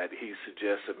things that he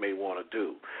suggests that may want to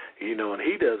do. And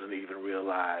he doesn't even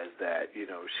realize that,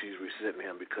 she's resenting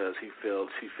him because she feel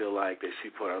like that she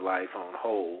put her life on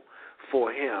hold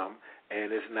for him,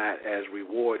 and it's not as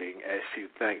rewarding as she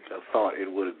thought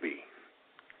it would be.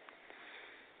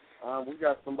 We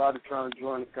got somebody trying to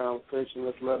join the conversation.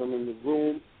 Let's let them in the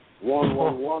room.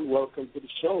 111, welcome to the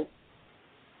show.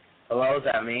 Hello, is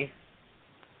that me?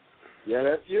 Yeah,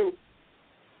 that's you.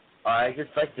 I'd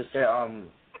just like to say,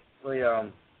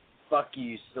 fuck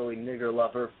you, silly nigger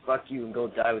lover. Fuck you and go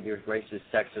die with your racist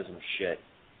sexism shit.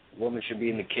 Woman should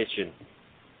be in the kitchen.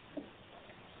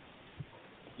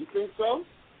 You think so?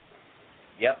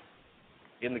 Yep.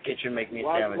 In the kitchen, make me a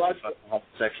sandwich. Fucking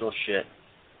homosexual shit.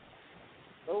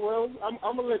 Oh, well,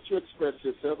 I'm going to let you express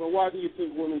yourself. And why do you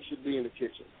think women should be in the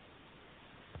kitchen?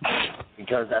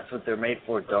 Because that's what they're made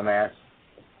for, dumbass.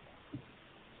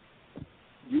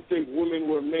 You think women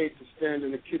were made to stand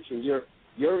in the kitchen?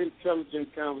 Your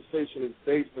intelligent conversation is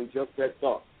based on just that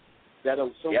thought. That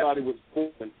somebody was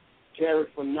born, carried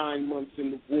for 9 months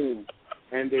in the womb,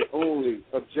 and their only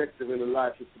objective in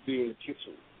life is to be in the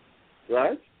kitchen.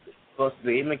 Right? Supposed to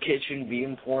be in the kitchen, be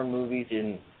in porn movies,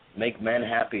 and make men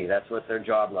happy. That's what their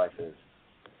job life is.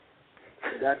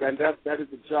 That is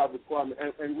the job requirement.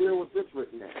 And where was this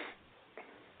written at?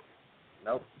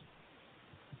 Nope.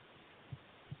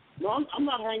 No, I'm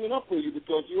not hanging up on you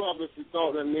because you obviously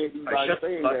thought that maybe by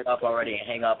saying that. Shut up already and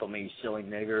hang up on me, you silly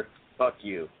nigger. Fuck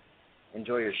you.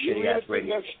 Enjoy your shitty-ass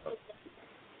radio show.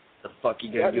 The fuck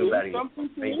you gonna do about it? Something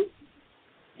to you?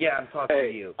 Yeah, I'm talking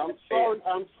to you. I'm sorry.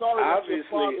 Obviously,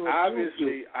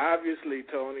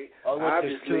 Tony.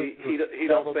 Obviously, he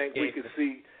don't think we could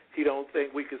see. He don't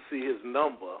think we could see his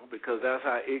number because that's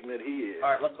how ignorant he is.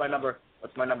 All right, what's my number?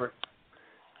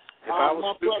 I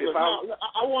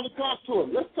want to talk to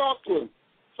him. Let's talk to him.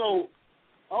 So,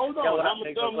 hold on. I'm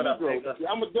a dumb nigger.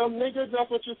 I'm a dumb nigger. That's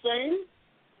what you're saying?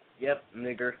 Yep,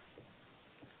 nigger.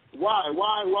 Why am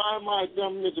I a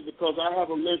dumb nigger? Because I have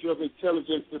a measure of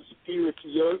intelligence that's superior to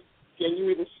yours. Can you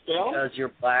even spell? Because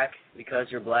you're black.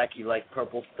 Because you're black, you like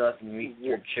purple stuff and you eat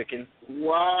your chicken.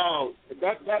 Wow.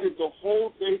 That is the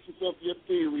whole basis of your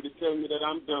theory to tell me that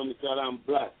I'm dumb because I'm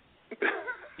black.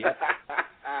 Yep.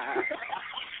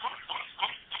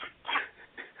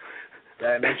 Did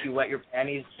I make you wet your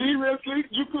panties? Seriously?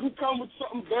 You couldn't come with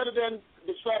something better than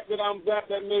the fact that I'm black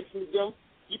that makes me dumb?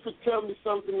 You could tell me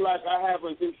something like I have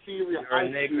an inferior IQ. You're a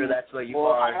nigger, that's what you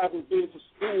or are. I haven't been to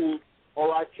school,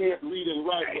 or I can't read and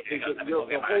write. Hey, the whole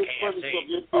premise of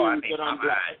your theory is that I'm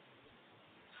black.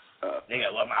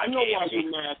 I know why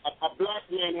you're mad. A black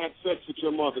man had sex with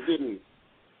your mother, didn't he?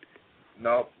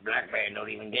 No, black man don't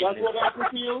even get That's what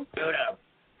happened to you? Shut up.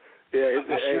 Yeah,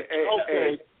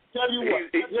 okay. Tell you what.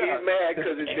 He's mad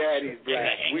because his daddy's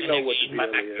black. We know what the deal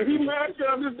is. He's mad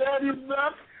because his daddy's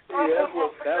black? Yeah,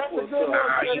 that's what's up.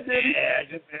 He's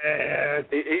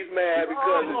mad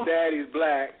because his daddy's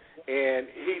black and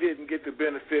he didn't get the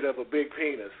benefit of a big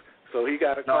penis. So he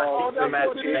got to call and say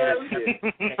some shit.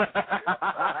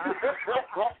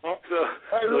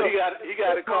 So he got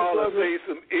to call and say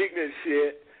some ignorant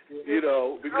shit, you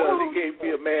know, because he can't be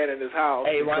a man in his house.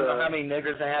 Hey, you want to know how many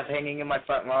niggers I have hanging in my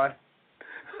front lawn?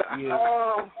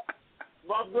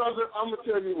 My brother, I'm going to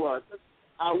tell you what.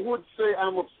 I would say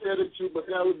I'm upset at you, but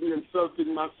that would be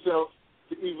insulting myself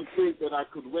to even think that I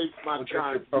could waste my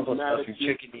time to be mad at you.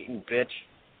 Chicken-eating bitch.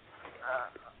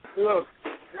 Look,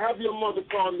 have your mother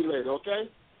call me later, okay?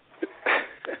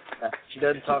 She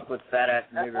doesn't talk with fat-ass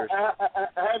niggers.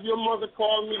 Have your mother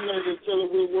call me later and tell her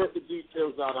we'll work the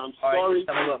details out. I'm sorry.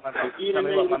 Tell me what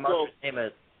my mother's name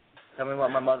is. Tell me what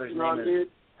my mother's name is.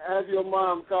 Have your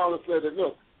mom call us later.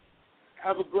 Look,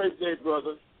 have a great day,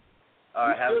 brother. All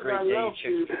right, have a great day, you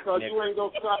chicken. Because you ain't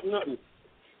going to stop nothing.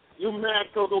 You mad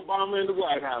because Obama in the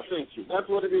White House, ain't you? That's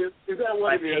what it is. Is that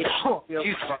what it is?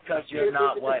 Because you're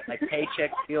not white. My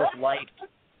paycheck feels light.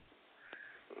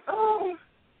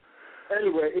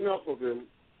 Anyway, enough of him.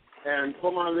 And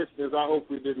for my listeners, I hope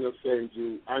we didn't offend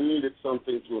you. I needed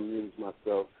something to amuse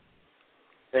myself.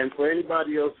 And for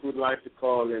anybody else who would like to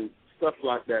call in, stuff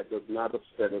like that does not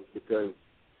upset us because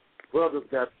brothers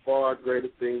got far greater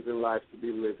things in life to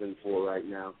be living for right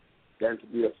now than to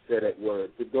be upset at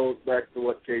words. It goes back to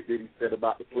what Kdiddy said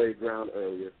about the playground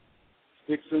earlier.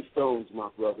 Sticks and stones, my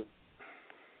brother.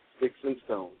 Sticks and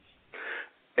stones.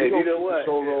 And you know what?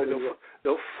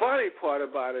 The funny part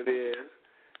about it is,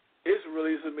 it's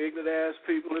really some ignorant-ass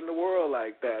people in the world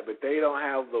like that, but they don't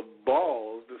have the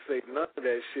balls to say none of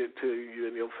that shit to you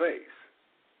in your face.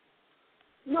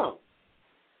 No.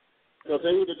 Because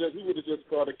he would have just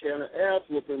called a can of ass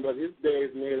whooping, but his day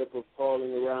is made up of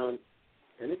calling around,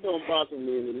 and it don't bother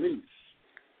me in the least.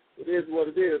 It is what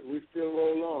it is. We still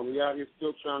roll on. We out here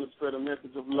still trying to spread a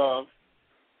message of love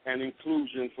and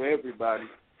inclusion for everybody.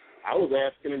 I was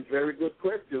asking him very good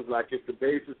questions, like if the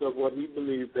basis of what he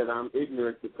believes that I'm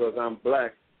ignorant because I'm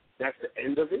black, that's the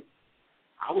end of it.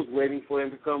 I was waiting for him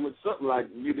to come with something like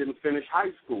you didn't finish high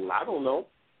school. I don't know.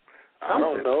 I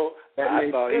don't know. I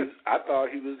thought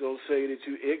he was going to say that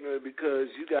you're ignorant because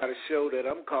you got a show that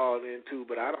I'm calling into,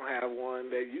 but I don't have one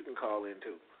that you can call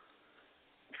into.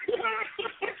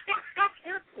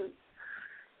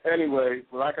 Anyway,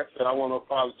 like I said, I want to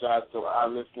apologize to our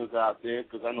listeners out there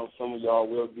because I know some of y'all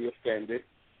will be offended.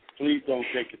 Please don't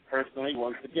take it personally.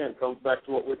 Once again, it comes back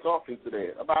to what we're talking today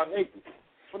about hating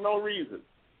for no reason.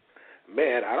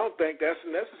 Man, I don't think that's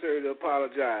necessary to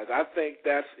apologize. I think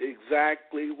that's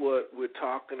exactly what we're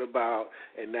talking about,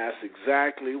 and that's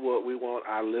exactly what we want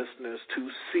our listeners to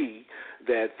see,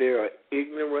 that there are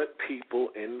ignorant people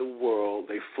in the world.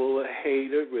 They're full of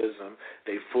haterism.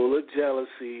 They're full of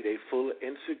jealousy. They're full of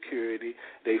insecurity.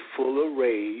 They're full of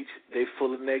rage. They're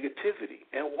full of negativity.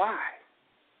 And why?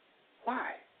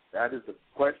 Why? That is the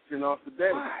question of the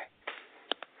day. Why?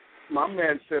 My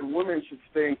man said women should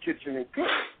stay in the kitchen and cook.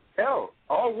 Hell,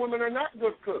 all women are not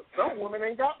good cooks. Some women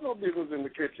ain't got no business in the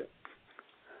kitchen.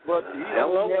 But he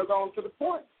held on to the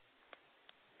point.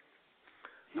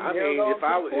 I mean, if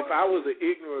I was an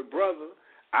ignorant brother,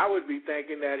 I would be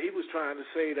thinking that he was trying to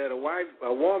say that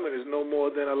a woman is no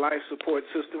more than a life support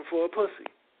system for a pussy.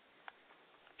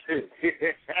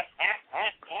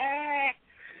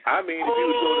 I mean,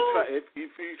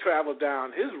 if you travel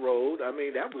down his road, I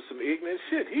mean, that was some ignorant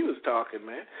shit he was talking,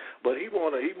 man. But he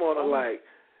wanna like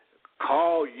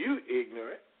call you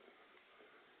ignorant.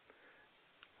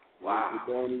 Wow.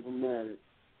 It don't even matter.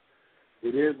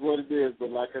 It is what it is, but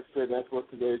like I said, that's what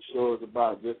today's show is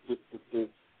about, just to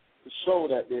show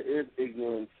that there is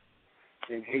ignorance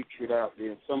and hatred out there,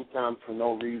 and sometimes for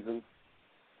no reason.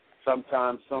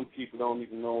 Sometimes some people don't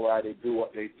even know why they do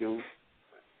what they do.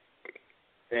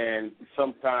 And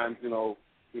sometimes, you know,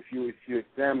 if you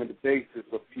examine the basis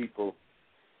of people,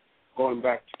 going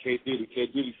back to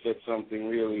Kdiddy said something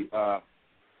really, I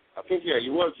think,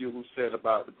 it was you who said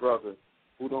about the brother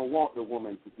who don't want the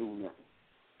woman to do nothing.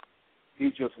 He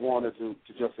just wanted to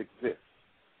just exist.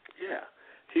 Yeah.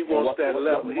 He wants that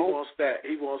level.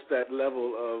 He wants that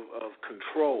level of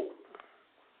control.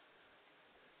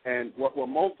 And what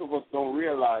most of us don't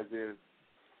realize is,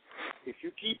 if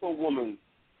you keep a woman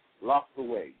locked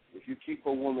away, if you keep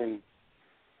a woman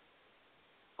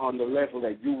on the level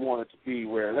that you want it to be,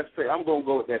 where, let's say, I'm going to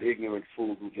go with that ignorant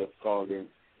fool who just called in,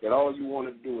 that all you want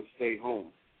to do is stay home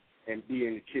and be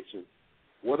in the kitchen.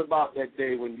 What about that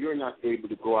day when you're not able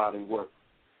to go out and work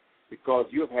because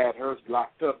you've had her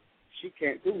locked up? She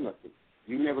can't do nothing.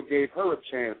 You never gave her a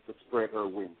chance to spread her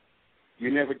wings.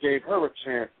 You never gave her a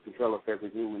chance to develop as a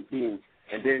human being,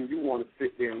 and then you want to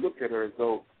sit there and look at her as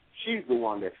though she's the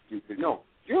one that's stupid. No,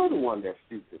 you're the one that's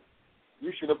stupid.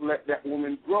 You should have let that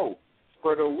woman grow,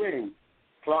 spread her wings.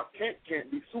 Clark Kent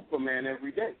can't be Superman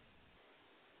every day.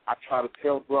 I try to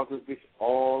tell brothers this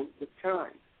all the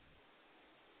time.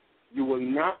 You will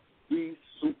not be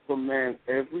Superman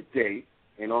every day,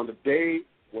 and on the day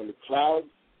when the clouds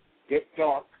get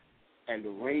dark and the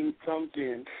rain comes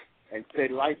in and say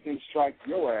lightning strikes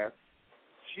your ass,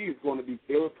 she is going to be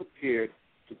ill-prepared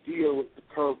to deal with the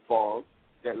curveballs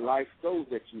that life throws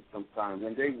at you sometimes,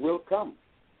 and they will come.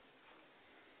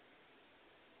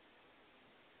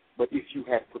 But if you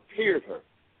had prepared her,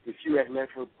 if you had let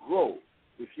her grow,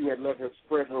 if you had let her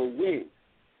spread her wings,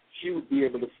 she would be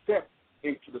able to step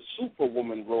into the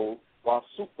Superwoman role while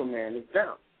Superman is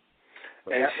down.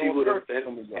 And she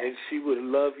would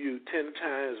love you 10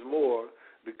 times more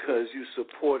because you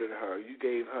supported her. You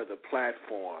gave her the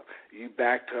platform. You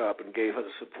backed her up and gave her the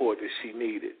support that she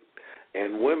needed.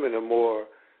 And women are more,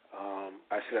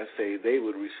 they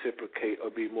would reciprocate or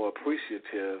be more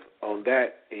appreciative on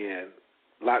that end,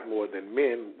 a lot more than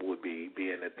men would be,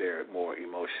 being that they're more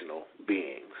emotional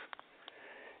beings.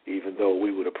 Even though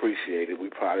we would appreciate it, we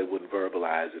probably wouldn't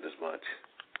verbalize it as much.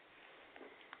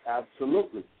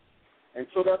 Absolutely. And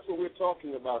so that's what we're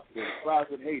talking about today, the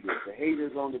closet haters, the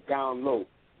haters on the down low,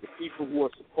 the people who are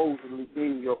supposedly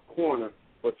in your corner,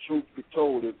 but truth be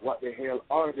told is what the hell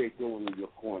are they doing in your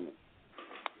corner?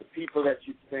 The people that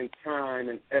you spend time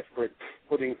and effort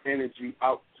putting energy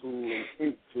out to and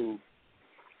into,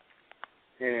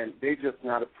 and they just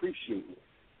not appreciating it.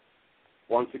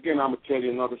 Once again, I'm going to tell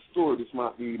you another story. This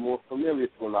might be more familiar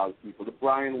to a lot of people, the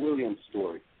Brian Williams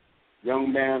story.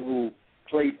 Young man who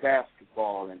played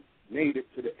basketball and made it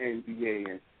to the NBA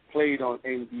and played on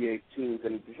NBA teams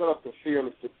and developed a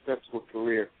fairly successful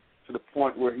career to the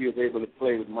point where he was able to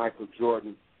play with Michael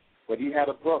Jordan. But he had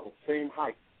a brother, same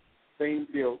height, same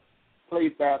build,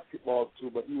 played basketball too,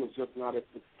 but he was just not as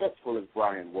successful as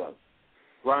Brian was.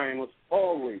 Brian was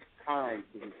always kind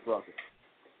to his brother,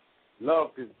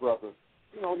 loved his brother.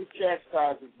 You know, he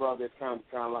chastised his brother at time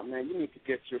to time, like, man, you need to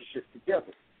get your shit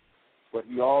together. But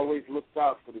he always looked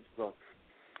out for his brother.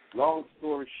 Long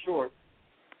story short,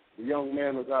 the young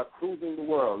man was out cruising the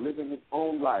world, living his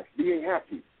own life, being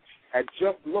happy, had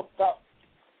just looked out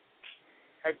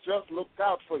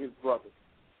for his brother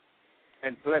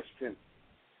and blessed him.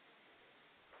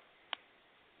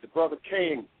 The brother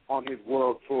came on his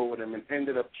world tour with him and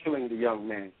ended up killing the young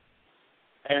man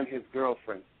and his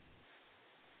girlfriend.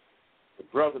 The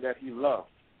brother that he loved,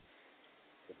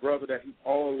 the brother that he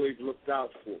always looked out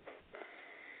for,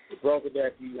 the brother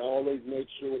that he always made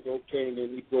sure was okay, and then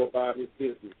he'd go about his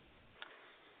business.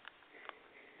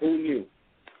 Who knew?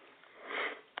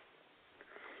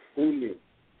 Who knew?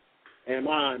 Am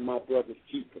I my brother's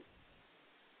keeper?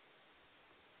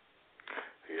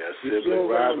 Yeah, sibling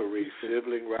rivalry,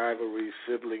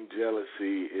 sibling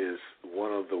jealousy is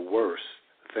one of the worst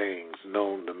things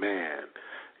known to man.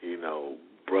 You know,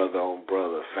 brother on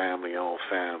brother, family on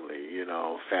family, you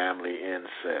know, family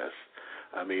incest.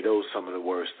 I mean, those are some of the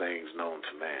worst things known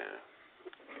to man.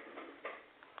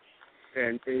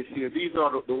 And you see, these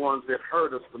are the ones that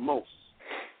hurt us the most.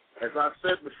 As I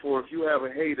said before, if you have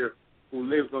a hater who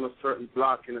lives on a certain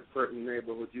block in a certain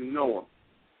neighborhood, you know him.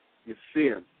 You see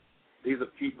him. These are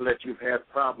people that you've had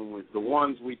problems with. The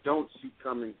ones we don't see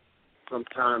coming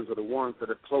sometimes are the ones that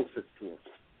are closest to us.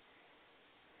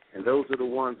 And those are the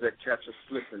ones that catch us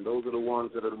slipping. Those are the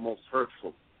ones that are the most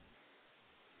hurtful.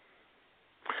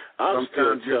 I'm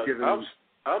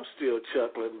I'm still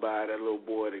chuckling by that little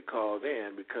boy that called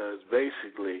in because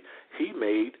basically he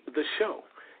made the show.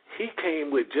 He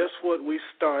came with just what we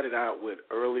started out with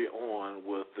early on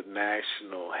with the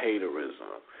national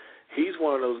haterism. He's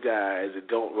one of those guys that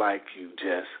don't like you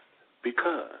just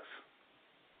because.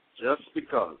 Just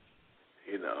because.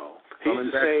 You know,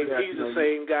 he's the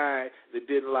same guy that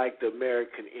didn't like the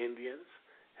American Indians.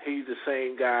 He's the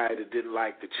same guy that didn't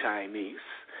like the Chinese.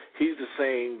 He's the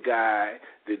same guy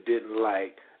that didn't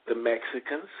like the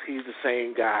Mexicans. He's the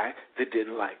same guy that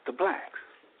didn't like the blacks.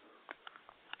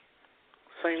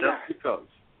 Same guy. Just because.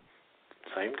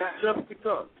 Same guy. Just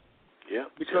because. Yeah.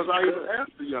 Because I even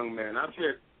asked the young man, I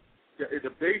said,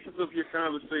 the basis of your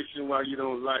conversation why you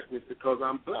don't like me is because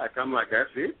I'm black. I'm like, that's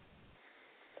it?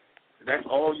 That's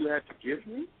all you had to give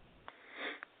me?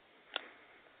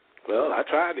 Well, I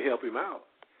tried to help him out.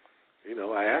 You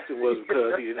know, I asked him was it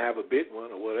because he didn't have a big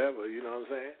one or whatever, you know what I'm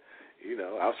saying? You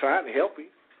know, I was trying to help him.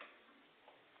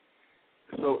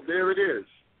 So there it is.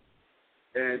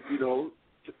 And, you know,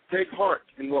 take heart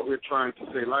in what we're trying to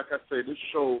say. Like I say, this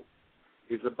show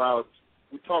is about,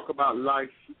 we talk about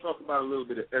life, we talk about a little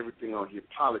bit of everything on here,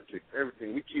 politics,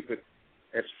 everything. We keep it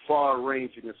as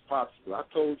far-ranging as possible. I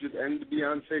told you the end of the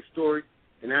Beyonce story,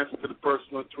 in answer to the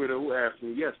person on Twitter who asked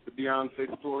me, yes, the Beyonce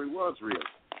story was real.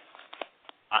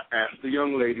 I asked the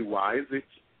young lady, why is it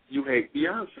you hate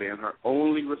Beyonce? And her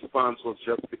only response was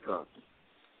just because.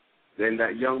 Then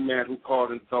that young man who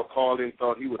called in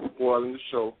thought he was spoiling the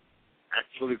show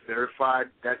actually verified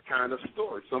that kind of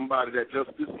story. Somebody that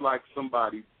just dislikes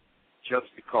somebody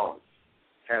just because.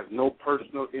 Has no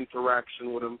personal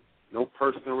interaction with him, no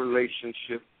personal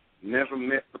relationship, never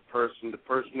met the person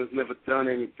has never done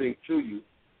anything to you,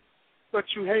 but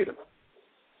you hate him.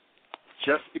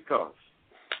 Just because.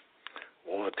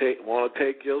 Want to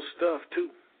take your stuff too.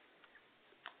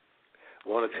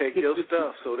 Want to take your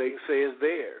stuff so they can say it's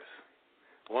theirs.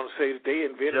 Want to say that they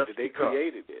invented it, they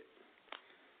created it.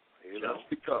 You know? Just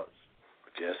because.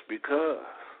 Just because.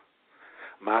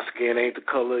 My skin ain't the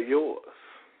color of yours.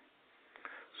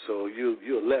 So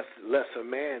you're lesser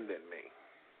man than me.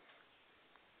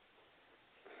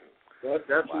 That's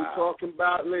what we're talking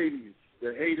about, ladies.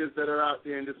 The haters that are out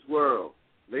there in this world.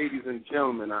 Ladies and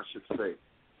gentlemen, I should say.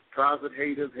 Closet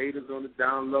haters, haters on the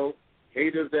down low,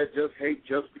 haters that just hate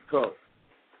just because.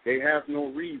 They have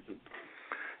no reason.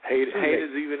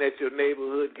 Haters even at your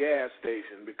neighborhood gas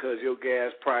station because your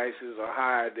gas prices are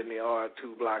higher than they are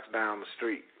 2 blocks down the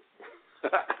street.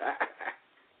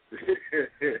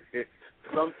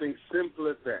 Something simple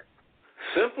as that.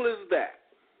 Simple as that.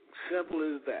 Simple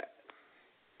as that.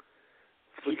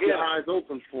 Keep your eyes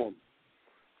open for them.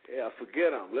 Yeah,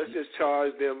 forget them. Let's just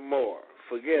charge them more.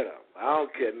 Forget them. I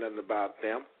don't care nothing about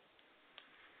them.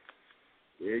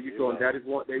 There you go. And that is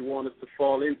what they want us to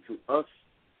fall into. Us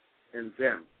and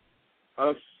them.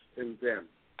 Us and them.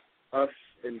 Us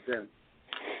and them.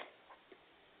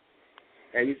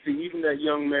 And you see, even that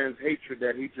young man's hatred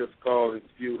that he just called and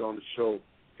spewed on the show,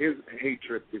 his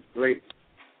hatred is blatant.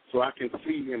 So I can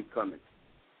see him coming.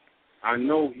 I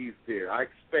know he's there. I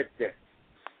expect that.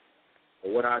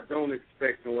 But what I don't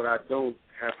expect and what I don't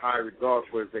have high regard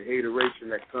for is the hateration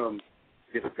that comes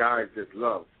disguised as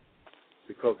love.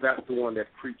 Because that's the one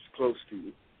that creeps close to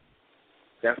you.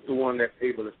 That's the one that's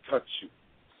able to touch you.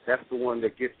 That's the one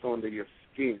that gets under your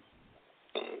skin.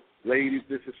 Ladies,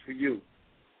 this is for you.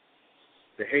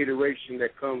 The hateration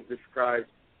that comes disguised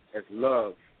as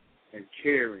love and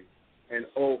caring. And,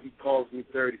 oh, he calls me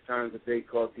 30 times a day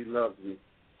because he loves me.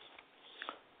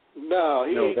 No,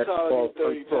 he ain't calling you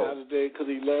 30 times a day because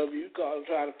he loves you. He calling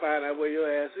trying to find out where your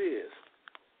ass is.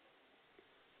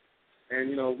 And,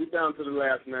 you know, we're down to the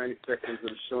last 90 seconds of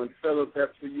the show. And, fellas,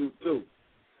 that's for you, too.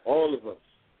 All of us.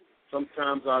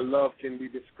 Sometimes our love can be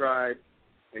described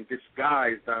and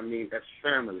disguised, as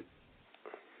family.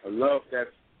 A love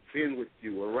that's been with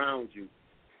you, around you,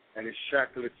 and it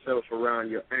shackled itself around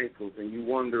your ankles, and you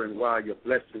wondering why your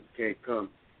blessings can't come.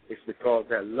 It's because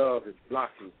that love is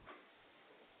blocking.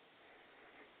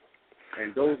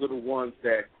 And those are the ones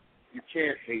that you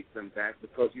can't hate them back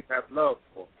because you have love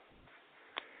for.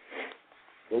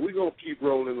 Well, we're going to keep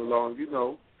rolling along, you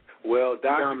know. Well,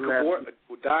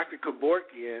 Dr.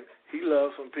 Kevorkian, he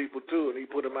loves some people, too, and he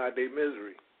put them out of their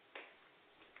misery.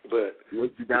 But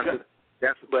that's a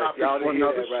topic for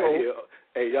another show. Right here.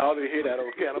 Hey, y'all didn't hear that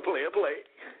on Can I Play?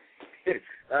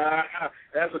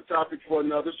 That's a topic for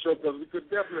another show because we could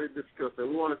definitely discuss that.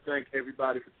 We want to thank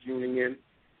everybody for tuning in.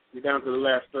 We're down to the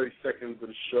last 30 seconds of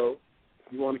the show.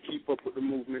 You want to keep up with the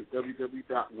movement,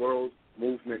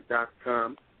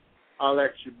 www.worldmovement.com. I'll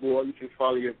at your boy. You can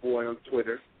follow your boy on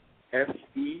Twitter,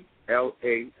 SENTIMENT.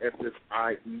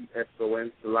 LASSIESON,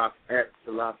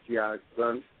 Selasii's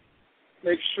son.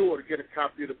 Make sure to get a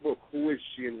copy of the book, Who Is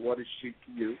She and What Is She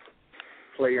to You?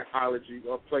 Playerology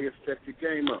or Player Step Your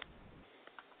Game Up.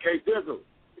 K-Dizzle.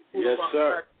 Yes,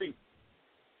 sir.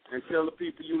 And tell the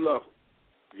people you love them.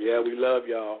 Yeah, we love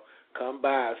y'all. Come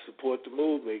by, support the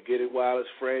movement, get it while it's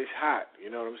fresh, hot. You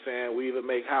know what I'm saying? We even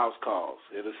make house calls.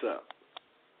 Hit us up.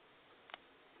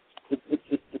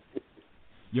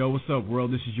 Yo, what's up,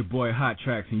 world? This is your boy Hot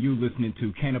Tracks, and you listening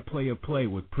to Can a Player Play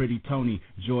with Pretty Tony,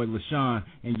 Joy LaShawn,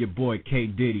 and your boy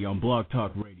Kdiddy on Blog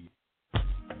Talk Radio.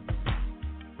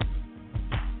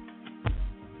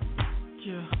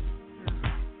 Yeah.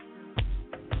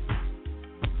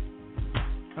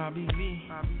 Bobby V.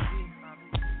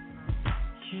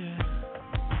 Yeah.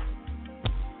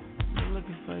 Been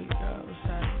looking for you, girl. What's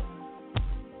happening?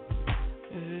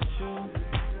 Is it true?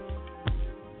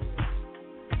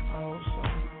 I hope so.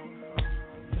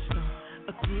 Let's go. A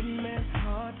good man's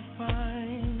hard to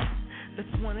find.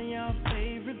 That's one of y'all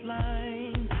favorite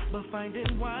lines. But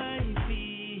finding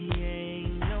wifey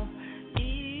ain't no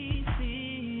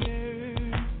easier.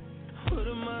 What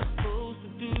am I supposed to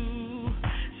do?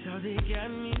 Shawty got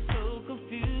me so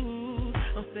confused.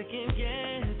 I'm second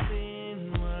guessing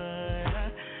what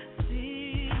I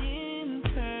see in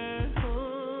her.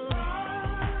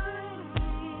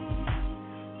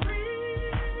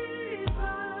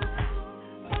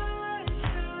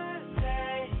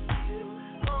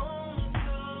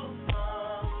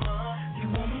 You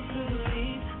want me to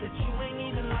believe that you ain't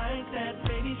even like that?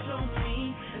 Baby, show me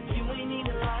that you ain't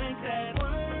even like that.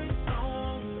 Words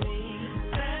on me,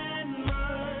 that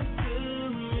much to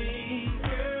me,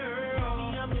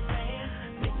 girl. I'm your man,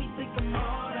 make me think I'm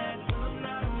all that. When I'm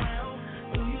not around,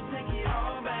 do you take it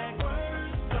all back?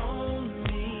 Words on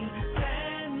me,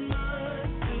 that much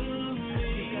to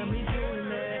me. You got me doing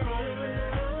that.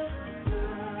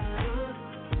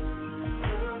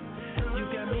 You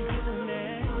got me doing that.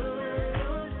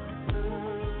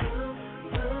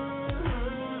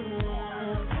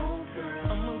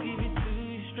 I'ma give it to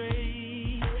you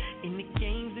straight. In the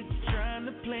games that you're trying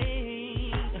to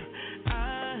play, I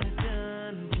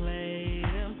done played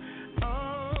them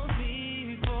all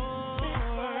before.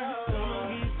 Gonna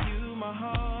give you my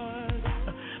heart,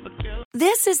 but girl,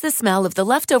 This is the smell of the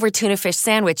leftover tuna fish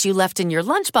sandwich you left in your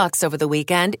lunchbox over the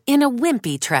weekend in a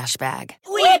wimpy trash bag.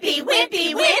 Wimpy,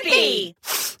 wimpy, wimpy!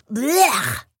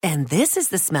 Blech! And this is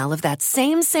the smell of that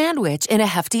same sandwich in a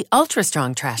hefty,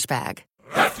 ultra-strong trash bag.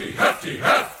 Hefty, hefty,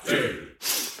 hefty.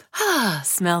 Ah,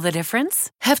 smell the difference?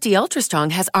 Hefty Ultra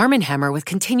Strong has Arm & Hammer with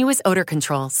continuous odor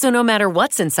control, so no matter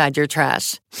what's inside your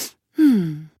trash,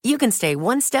 you can stay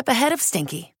one step ahead of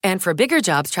stinky. And for bigger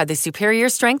jobs, try the superior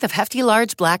strength of Hefty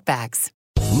Large Black Bags.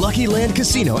 Lucky Land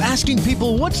Casino, asking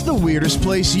people, what's the weirdest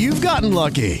place you've gotten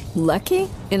lucky? Lucky?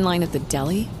 In line at the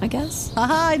deli, I guess?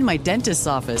 Aha, in my dentist's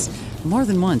office. More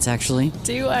than once, actually.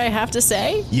 Do I have to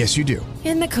say? Yes, you do.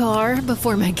 In the car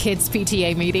before my kids'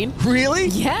 PTA meeting. Really?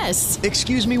 Yes.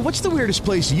 Excuse me, what's the weirdest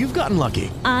place you've gotten lucky?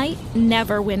 I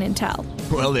never win and tell.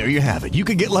 Well, there you have it. You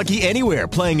can get lucky anywhere,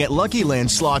 playing at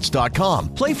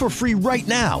LuckyLandSlots.com. Play for free right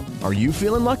now. Are you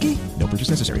feeling lucky? No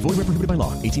purchase necessary. Void where prohibited by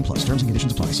law. 18+. Terms and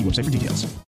conditions apply. See website for details.